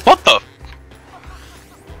beautiful? What the?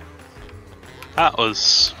 That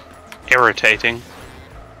was irritating.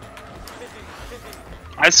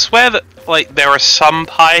 I swear that, like, there are some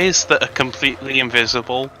pies that are completely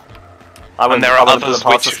invisible. And there are others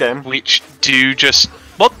which do just...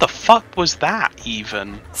 What the fuck was that,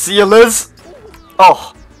 even? See you, Liz?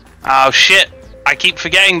 Oh. Oh, shit. I keep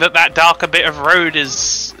forgetting that darker bit of road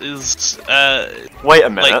is wait a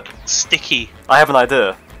minute. Like, sticky. I have an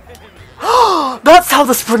idea. That's how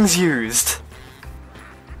the spring's used!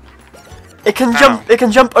 It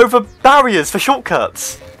can jump over barriers for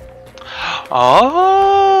shortcuts.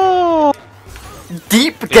 Oh!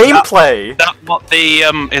 Deep gameplay! That what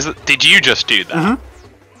the, did you just do that?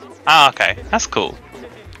 Mm-hmm. Ah, okay. That's cool.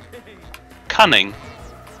 Cunning.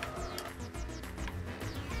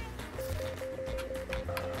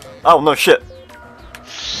 Oh, no shit.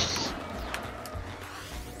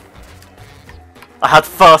 I had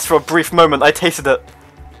thirst for a brief moment, I tasted it.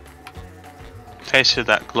 Tasted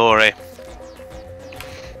that glory.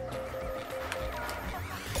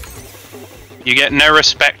 You get no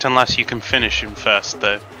respect unless you can finish him first,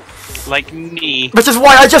 though. Like me. Which is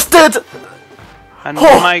why I just did! And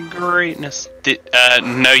my greatness did.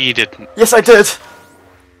 No, you didn't. Yes, I did!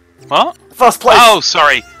 What? First place! Oh,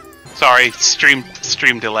 sorry. Sorry, stream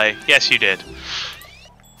delay. Yes, you did.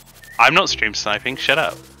 I'm not stream sniping, shut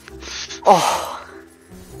up. Oh.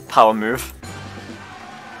 Power move.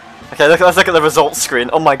 Okay, let's look at the results screen.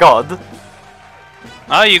 Oh my god.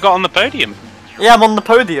 Oh, you got on the podium. Yeah, I'm on the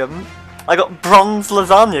podium. I got bronze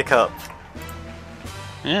lasagna cup.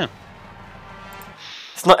 Yeah.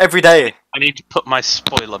 It's not every day. I need to put my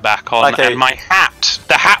spoiler back on, Okay. and my hat.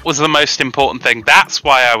 The hat was the most important thing. That's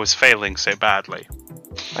why I was failing so badly.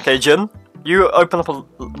 Okay, Jin, you open up a...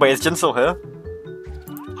 Wait, is Jin still here?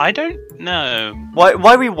 I don't know.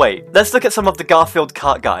 Why we wait? Let's look at some of the Garfield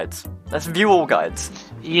Kart guides. Let's view all guides.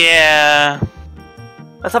 Yeah.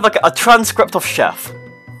 Let's have like a transcript of Chef.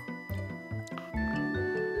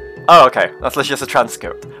 Oh, okay. That's literally just a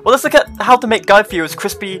transcript. Well, let's look at how to make Guy Fieri's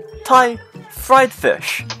crispy Thai fried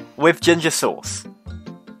fish with ginger sauce.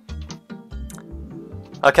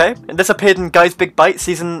 Okay, and this appeared in Guy's Big Bite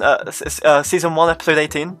season 1, episode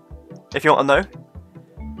 18. If you want to know.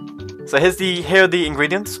 So here are the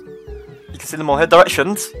ingredients. You can see them all here.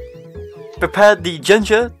 Directions. Prepare the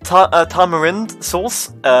ginger tamarind sauce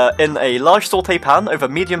in a large saute pan over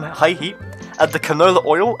medium-high heat. Add the canola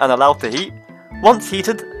oil and allow to heat. Once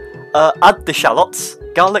heated, add the shallots,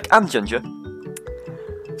 garlic and ginger.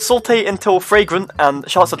 Saute until fragrant and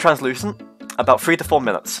shallots are translucent, about 3 to 4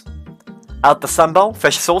 minutes. Add the sambal,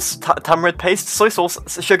 fish sauce, tamarind paste, soy sauce,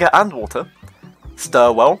 sugar and water.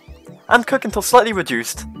 Stir well, and cook until slightly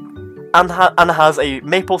reduced, and has a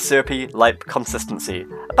maple syrupy light consistency,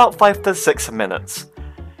 about 5 to 6 minutes.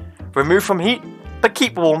 Remove from heat, but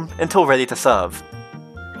keep warm until ready to serve.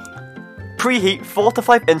 Preheat 4 to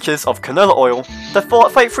 5 inches of canola oil to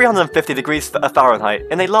 350 degrees Fahrenheit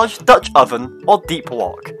in a large Dutch oven or deep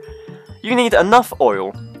wok. You need enough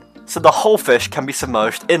oil so the whole fish can be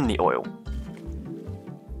submerged in the oil.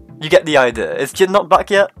 You get the idea. Is Jin not back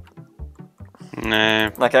yet? No.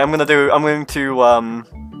 Okay, I'm gonna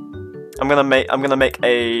make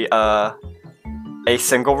a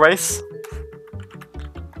single race.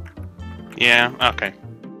 Yeah. Okay.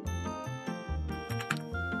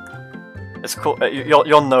 It's cool.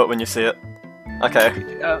 You'll know it when you see it. Okay.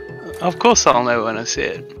 Of course I'll know when I see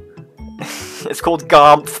it. It's called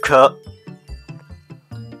Garfield Kart.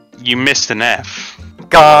 You missed an F.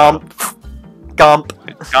 Gump. Kurt.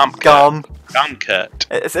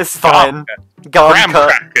 It's fine. Graham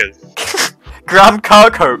crackers. Graham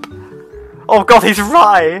Kirkhope. Oh god, he's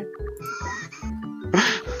rye.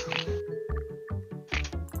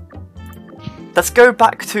 Let's go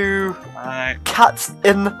back to Cats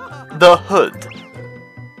in the Hood.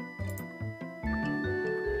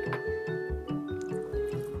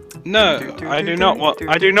 No, I do not want.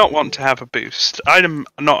 I do not want to have a boost. I'm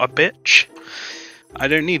not a bitch. I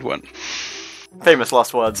don't need one. Famous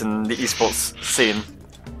last words in the esports scene.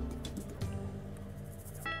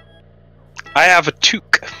 I have a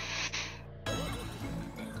toque.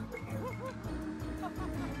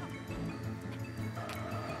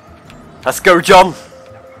 Let's go, John.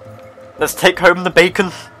 Let's take home the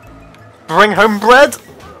bacon. Bring home bread.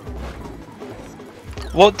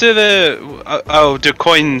 What do the do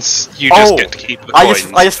coins? You just get to keep the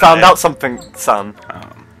coins. I just found out something, Sam.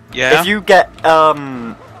 Yeah. If you get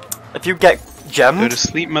gemmed. Go to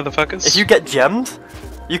sleep, motherfuckers. If you get gemmed,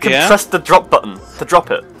 you can press the drop button to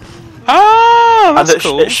drop it. Ah, that's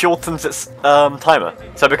cool. And it shortens its timer,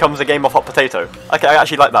 so it becomes a game of hot potato. Okay, I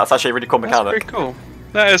actually like that. It's actually a really cool mechanic. That's pretty cool.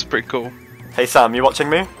 That is pretty cool. Hey Sam, you watching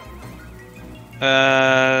me?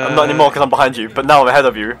 I'm not anymore because I'm behind you, but now I'm ahead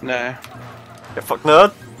of you. No. You fuck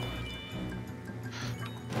nerd.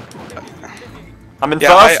 I'm in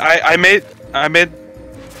first. I made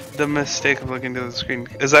the mistake of looking to the screen.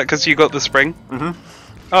 Is that because you got the spring? Mm-hmm.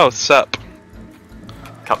 Oh, sup.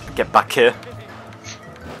 Can't get back here.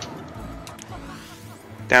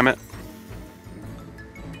 Damn it.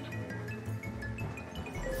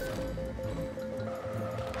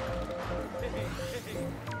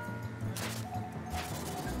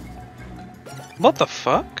 What the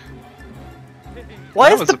fuck?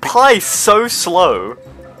 Why is the pie so slow?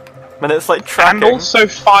 When it's like tracking. And also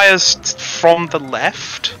fires from the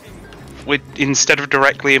left, instead of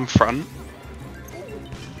directly in front.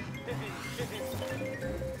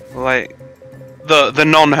 Like the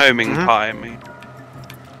non-homing pie, I mean.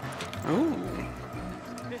 Ooh.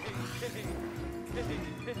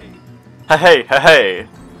 Hey, hey, hey.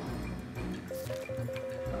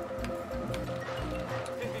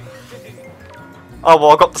 Oh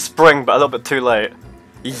well, I got the spring, but a little bit too late.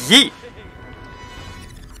 Yeet!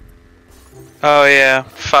 Oh yeah,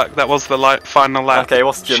 fuck, that was the final lap. Okay,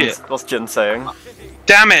 what's Jin saying?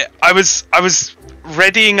 Damn it, I was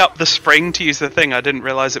readying up the spring to use the thing, I didn't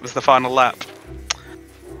realise it was the final lap.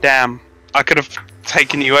 Damn, I could have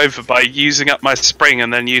taken you over by using up my spring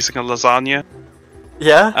and then using a lasagna.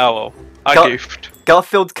 Yeah? Oh well, I goofed.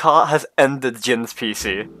 Garfield Kart has ended Jin's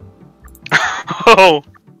PC. Oh!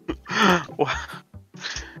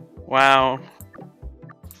 Wow.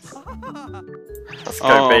 Let's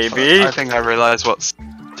go, baby. I think I realise what's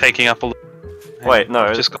taking up a Wait, no.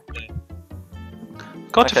 I've just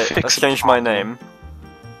got to fix let's change my name.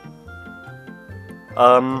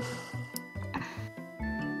 I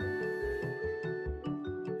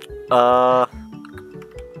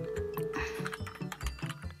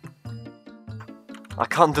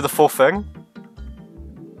can't do the full thing.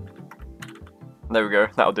 There we go,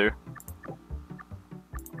 that'll do.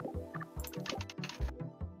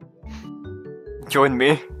 Join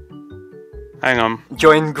me. Hang on.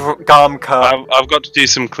 Join Garfield Kart. I've got to do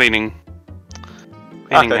some cleaning.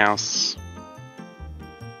 Cleaning house.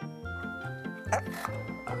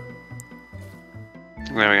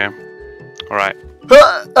 There we go. Alright.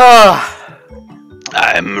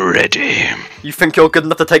 I'm ready. You think you're good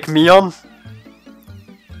enough to take me on?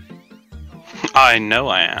 I know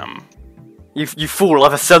I am. You fool,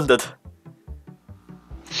 I've ascended.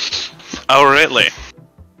 Oh, really?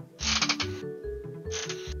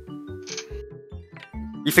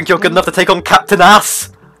 You think you're good enough to take on Captain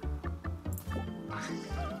Ass?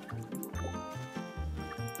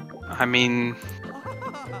 I mean...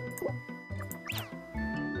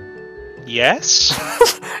 Yes?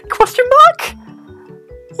 Question mark?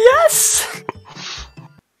 Yes!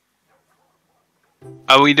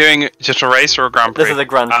 Are we doing just a race or a Grand Prix? This is a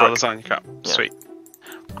Grand Prix. Lasagna Cup. Yeah. Sweet.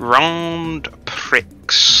 Grand Prix.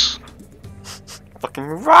 Fucking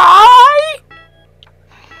right!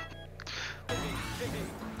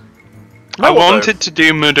 I wanted to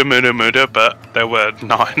do Muda, but there were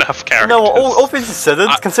not enough characters. No, all things considered,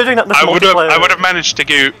 considering that this I would have managed to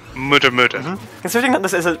go Muda. Considering that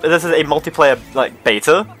this is a multiplayer like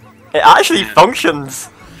beta, it actually functions.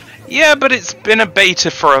 Yeah, but it's been a beta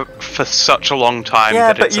for such a long time.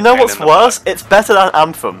 Yeah, but you know what's worse? It's better than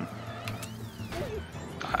Anthem.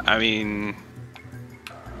 I mean,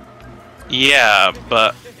 yeah,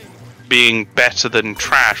 but being better than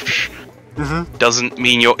trash doesn't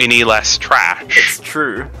mean you're any less trash. It's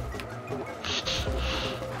true.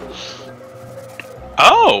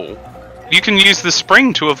 Oh, you can use the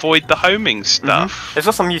spring to avoid the homing stuff. There's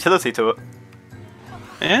got some utility to it.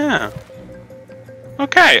 Yeah.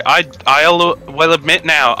 Okay, I'll admit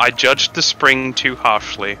now, I judged the spring too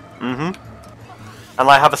harshly. And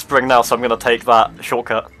I have a spring now, so I'm gonna take that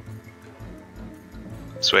shortcut.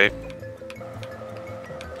 Sweet.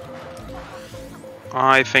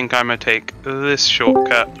 I think I'm gonna take this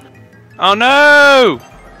shortcut. Oh no!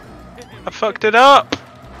 I fucked it up!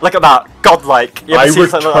 Look at that, godlike. I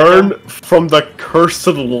return from the cursed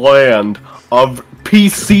land of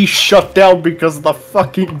PC shutdown because of the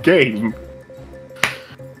fucking game.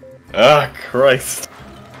 Ah, Christ.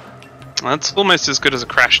 That's almost as good as a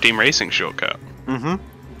Crash Team Racing shortcut.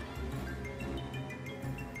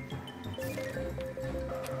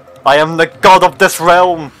 I am the god of this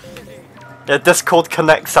realm! Yeah, Discord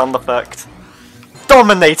Connect sound effect.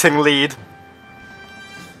 Dominating lead!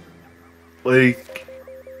 Like,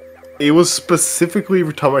 it was specifically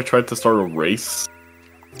every time I tried to start a race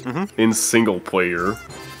in single player.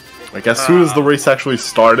 Like, as soon as the race actually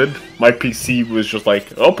started, my PC was just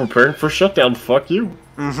like, oh, preparing for shutdown, fuck you.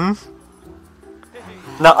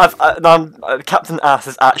 Now, Captain Ass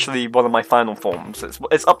is actually one of my final forms.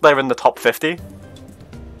 It's up there in the top 50.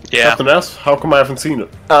 Yeah. Captain Ass? How come I haven't seen it?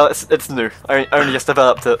 It's new. I only just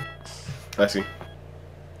developed it. I see.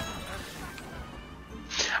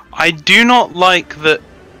 I do not like that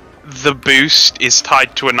the boost is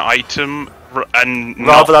tied to an item and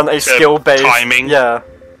rather than a skill-based timing. Yeah.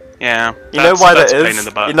 Yeah. You know why that is?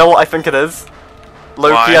 You know what I think it is?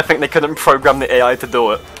 Loki, I think they couldn't program the AI to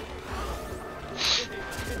do it.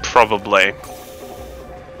 Probably.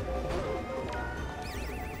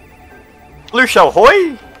 Lucia,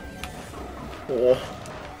 hoy! Oh.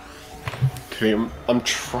 Okay, I'm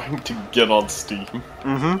trying to get on Steam.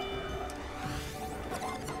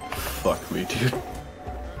 Fuck me, dude.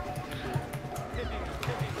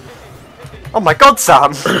 Oh my god,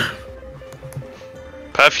 Sam!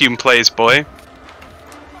 Perfume plays, boy.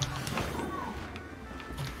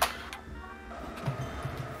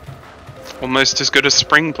 Almost as good as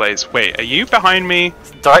Spring plays. Wait, are you behind me?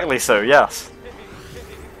 Directly so, yes.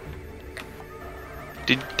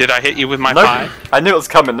 Did I hit you with my pie? I knew it was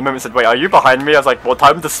coming. The moment it said, wait, are you behind me? I was like, well,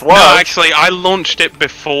 time to swerve. No, actually, I launched it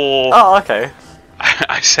before... Oh, okay.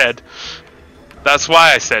 I said... That's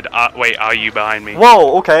why I said, wait, are you behind me?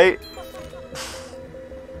 Whoa, okay.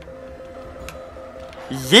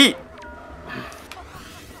 Yeet!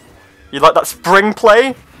 You like that spring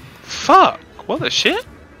play? Fuck, what the shit?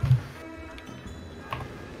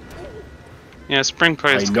 Yeah, spring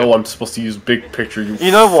play is I know I'm supposed to use big picture,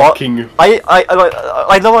 you know what?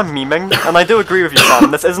 I know I'm memeing, and I do agree with you, Sam.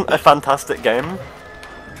 This isn't a fantastic game.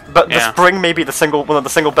 But the spring may be one of the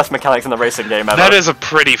single best mechanics in the racing game ever. That is a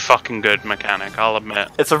pretty fucking good mechanic, I'll admit.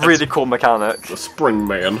 It's a really cool mechanic. The spring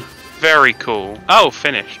man. Very cool. Oh,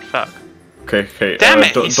 finished. Fuck. Okay. Damn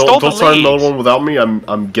it! Don't start another one without me.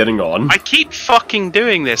 I'm getting on. I keep fucking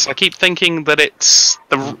doing this. I keep thinking that it's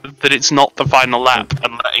not the final lap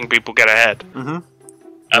and letting people get ahead. And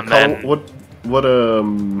then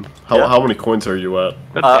how many coins are you at?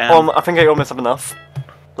 I think I almost have enough.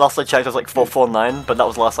 Last I checked, it was like 449, but that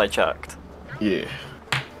was last I checked. Yeah.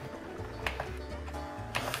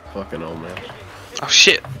 Fucking hell, man. Oh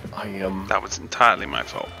shit! I am. That was entirely my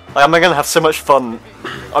fault. I'm gonna have so much fun.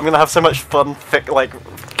 I'm gonna have so much fun,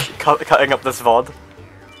 cutting up this VOD.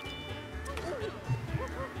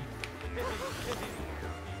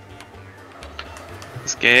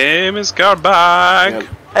 This game is garbage. Yeah.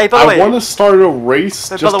 Hey, by the way, I want to start a race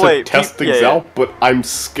just to test things out, but I'm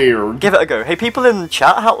scared. Give it a go. Hey, people in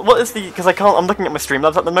chat, what is the? Because I'm looking at my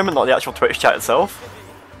Streamlabs at the moment, not the actual Twitch chat itself.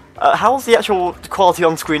 How's the actual quality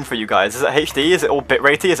on screen for you guys? Is it HD? Is it all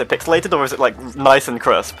bitratey? Is it pixelated? Or is it like nice and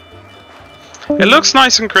crisp? It looks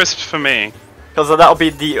nice and crisp for me. Because that'll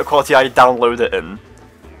be the quality I download it in.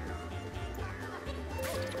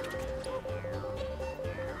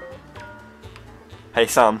 Hey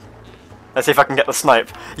Sam, let's see if I can get the snipe.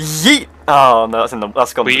 Yeet! Oh no,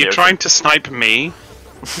 that's gone. Were you trying to snipe me?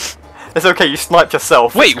 It's okay, you sniped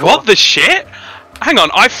yourself. Wait, what the shit? Hang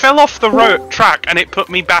on, I fell off the track and it put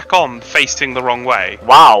me back on, facing the wrong way.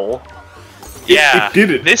 Wow. Yeah, it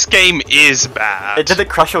did it. This game is bad. Did it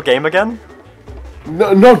crash your game again?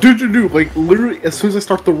 No, dude. Like, literally, as soon as I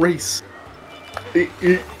start the race,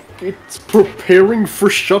 it's preparing for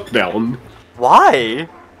shutdown. Why?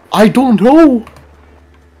 I don't know.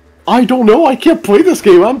 I can't play this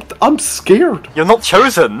game. I'm scared. You're not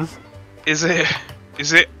chosen. Is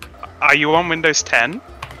it? Are you on Windows 10?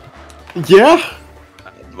 Yeah.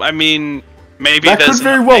 I mean, maybe that could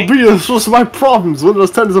very well be. This was my problems.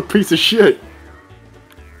 Windows 10 is a piece of shit.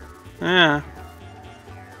 Yeah.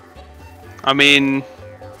 I mean,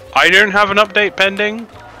 I don't have an update pending,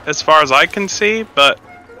 as far as I can see, but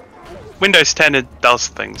Windows 10 does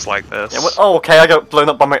things like this. Yeah, oh, okay, I got blown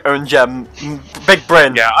up by my own gem. Big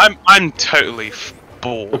brain. Yeah, I'm totally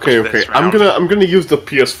bored. Okay. I'm gonna use the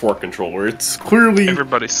PS4 controller. It's clearly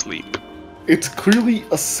everybody sleep. It's clearly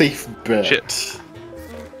a safe bet. Shit.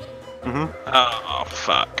 Oh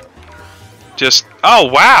fuck. Oh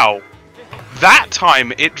wow. That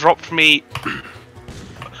time it dropped me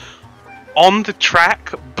on the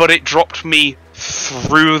track, but it dropped me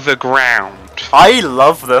through the ground. I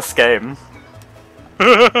love this game.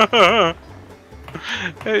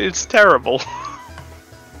 It's terrible.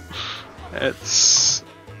 It's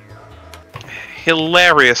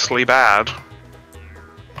hilariously bad.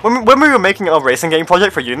 When we were making our racing game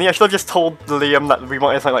project for uni, I should have just told Liam that we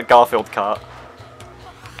wanted something like Garfield Kart.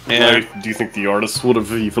 Yeah. Do you think the artists would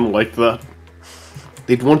have even liked that?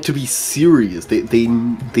 They'd want to be serious. They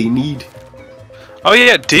need. Oh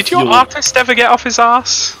yeah, did your artist ever get off his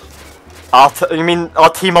ass? You mean our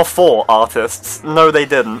team of 4 artists? No, they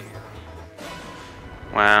didn't.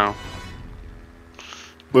 Wow.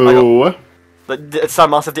 Boo.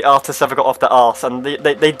 Sam asked if the artists ever got off their arse, and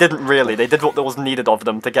they didn't really. They did what was needed of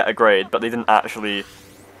them to get a grade, but they didn't actually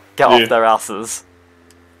get off their asses.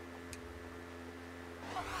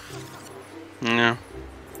 Yeah.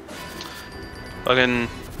 Fucking.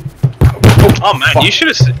 Oh man, you should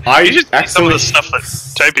have seen some of the stuff that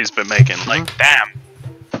Toby's been making. Like, damn.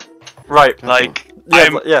 Right. Like,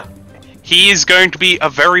 yeah. He is going to be a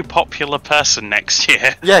very popular person next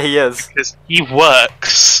year. Yeah, he is. Because he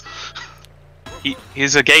works.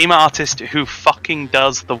 He's a game artist who fucking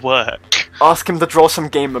does the work. Ask him to draw some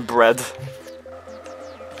gamer bread.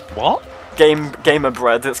 What? Gamer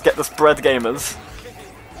bread. Let's get this bread, gamers.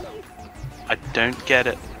 I don't get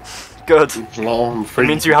it. Good. Well, it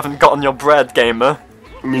means you haven't gotten your bread, gamer.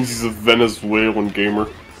 It means he's a Venezuelan gamer.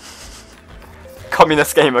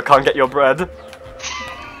 Communist gamer can't get your bread.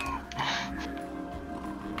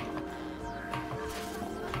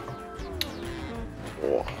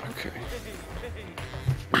 Oh, okay.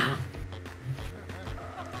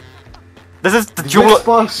 This is the duel.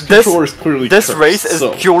 This race is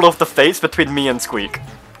duel of the fates between me and Squeak.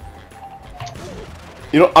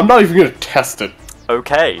 You know, I'm not even gonna test it.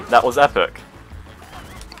 Okay, that was epic.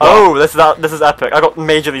 Oh, this is epic. I got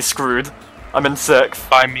majorly screwed. I'm in 6th.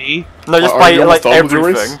 By me? No, just by like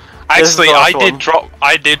everything. Actually, I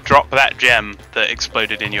did drop that gem that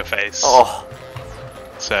exploded in your face. Oh.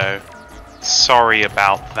 So, sorry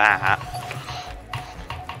about that.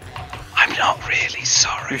 I'm not really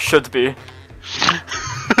sorry. You should be.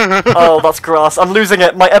 Oh, that's grass. I'm losing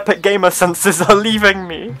it. My epic gamer senses are leaving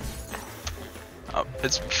me.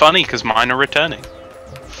 It's funny because mine are returning.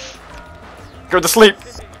 Go to sleep.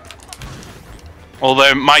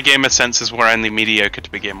 Although my gamer senses were only mediocre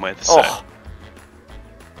to begin with, so... Oh.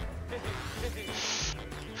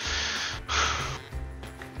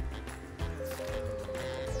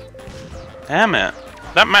 Damn it.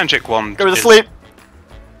 That magic wand Go to sleep.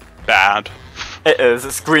 Bad. It is.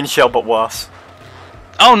 It's green shell, but worse.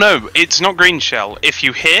 Oh no, it's not green shell. If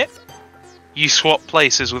you hit, you swap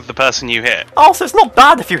places with the person you hit. Oh, so it's not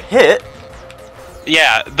bad if you hit.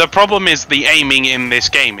 Yeah, the problem is the aiming in this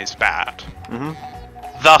game is bad.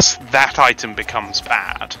 Thus, that item becomes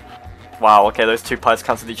bad. Wow, okay, those two pies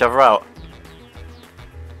cancelled each other out.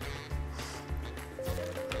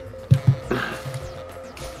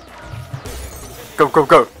 Go, go,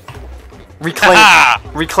 go!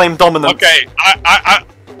 Reclaim dominance. Okay,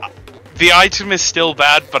 the item is still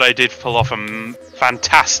bad, but I did pull off a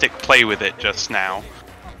fantastic play with it just now.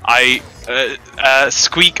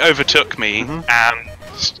 Squeak overtook me, and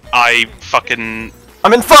I fucking...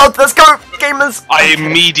 I'm in third! Let's go, gamers! I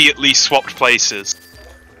immediately swapped places.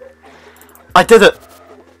 I did it!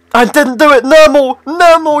 I didn't do it! Normal!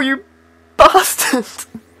 Normal, you bastard!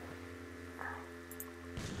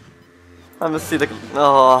 I'm gonna see the...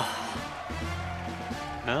 Oh...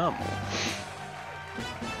 Normal?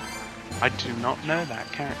 I do not know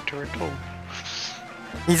that character at all.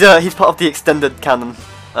 He's part of the extended canon.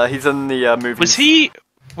 He's in the movie.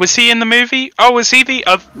 Was he in the movie? Oh, was he the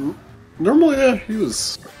other... Normally, yeah, he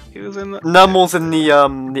was in the... Normal's in the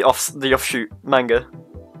offshoot manga.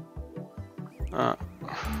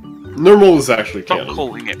 Normal is actually Stop canon.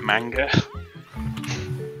 calling it manga.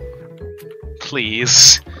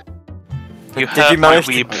 Please. You hurt my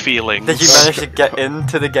weeb feelings. Did you manage to get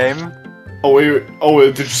into the game? Oh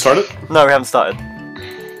wait, did you start it? No, we haven't started.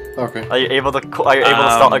 Okay. Are you able to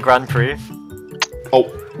start a Grand Prix?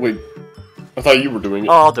 Oh wait, I thought you were doing it.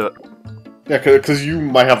 Oh, I'll do it. Yeah, because you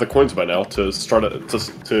might have the coins by now to start it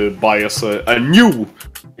to buy us a new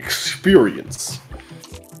experience.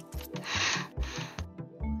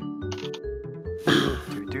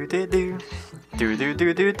 Do do do do do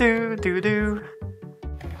do do do do do.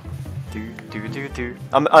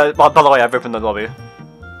 By the way, I've opened the lobby.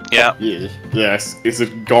 Yeah. Yeah. Yes. Is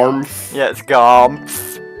it Garmf? Yeah, it's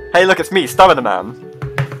Garmf. Hey, look, it's me, Stamina-Man.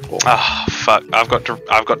 Ah, oh, fuck! I've got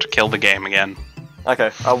to kill the game again.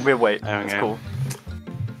 Okay, we'll wait. There we That's go.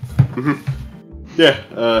 cool. Yeah.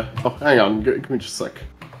 Oh, hang on. Give me just a sec.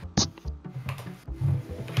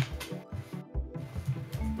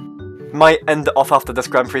 Might end it off after this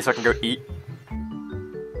Grand Prix so I can go eat.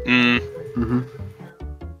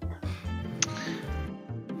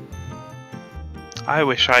 I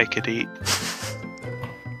wish I could eat.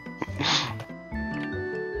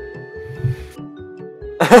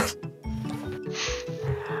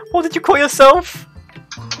 What did you call yourself?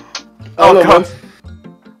 Oh, God.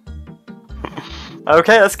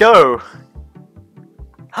 Okay, let's go.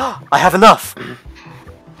 I have enough.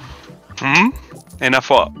 Enough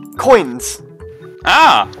what? Coins.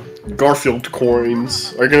 Ah! Garfield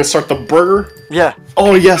coins. Are you gonna start the burger? Yeah.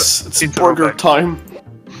 Oh yes, it's burger time.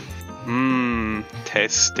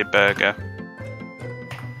 Tasty burger.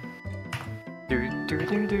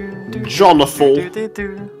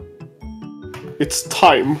 Jonathan. It's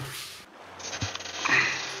time.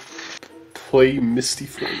 Play Misty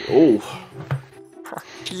Flame. Oh.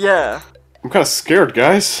 Yeah. I'm kind of scared,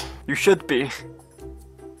 guys. You should be.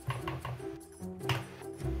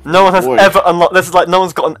 No one has ever unlocked. This is like no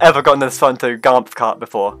one's ever gotten this far into Garfield Kart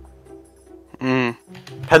before.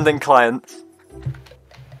 Pending clients.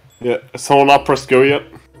 Yeah. Has someone not pressed go yet?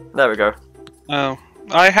 There we go. Oh,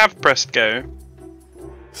 I have pressed go.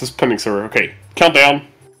 This is pending server. Okay, countdown.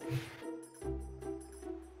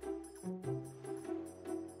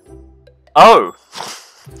 Oh.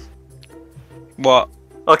 What?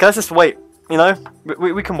 Okay, let's just wait. You know,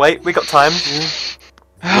 we can wait. We got time. What's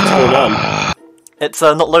going on? It's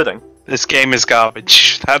not loading. This game is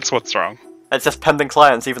garbage. That's what's wrong. It's just pending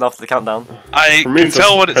clients even after the countdown. I can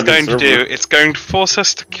tell what it's going to do. It's going to force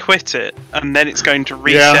us to quit it, and then it's going to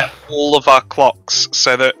reset all of our clocks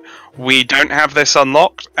so that we don't have this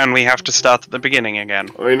unlocked, and we have to start at the beginning again.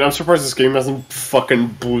 I mean, I'm surprised this game hasn't fucking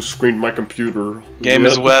blue-screened my computer. Game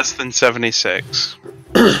is worse than 76.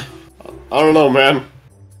 I don't know, man.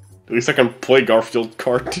 At least I can play Garfield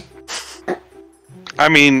Kart. I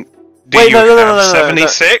mean, do you have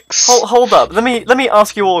 76? Hold up. Let me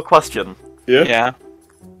ask you all a question. Yeah? Yeah.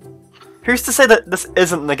 Who's to say that this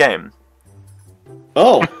isn't the game?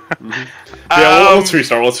 Oh. Yeah, let's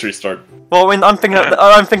restart. Well, I mean, I'm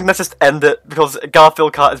thinking let's just end it because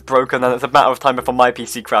Garfield Kart is broken and it's a matter of time before my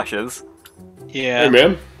PC crashes. Yeah. Hey,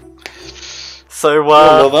 man. So,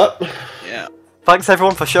 love that. Yeah. Thanks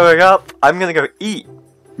everyone for showing up. I'm gonna go eat.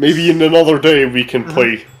 Maybe in another day we can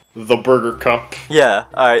play the Burger Cup. Yeah,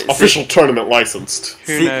 alright. Official tournament licensed.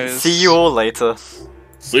 Who knows? See you all later.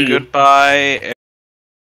 See you. Goodbye.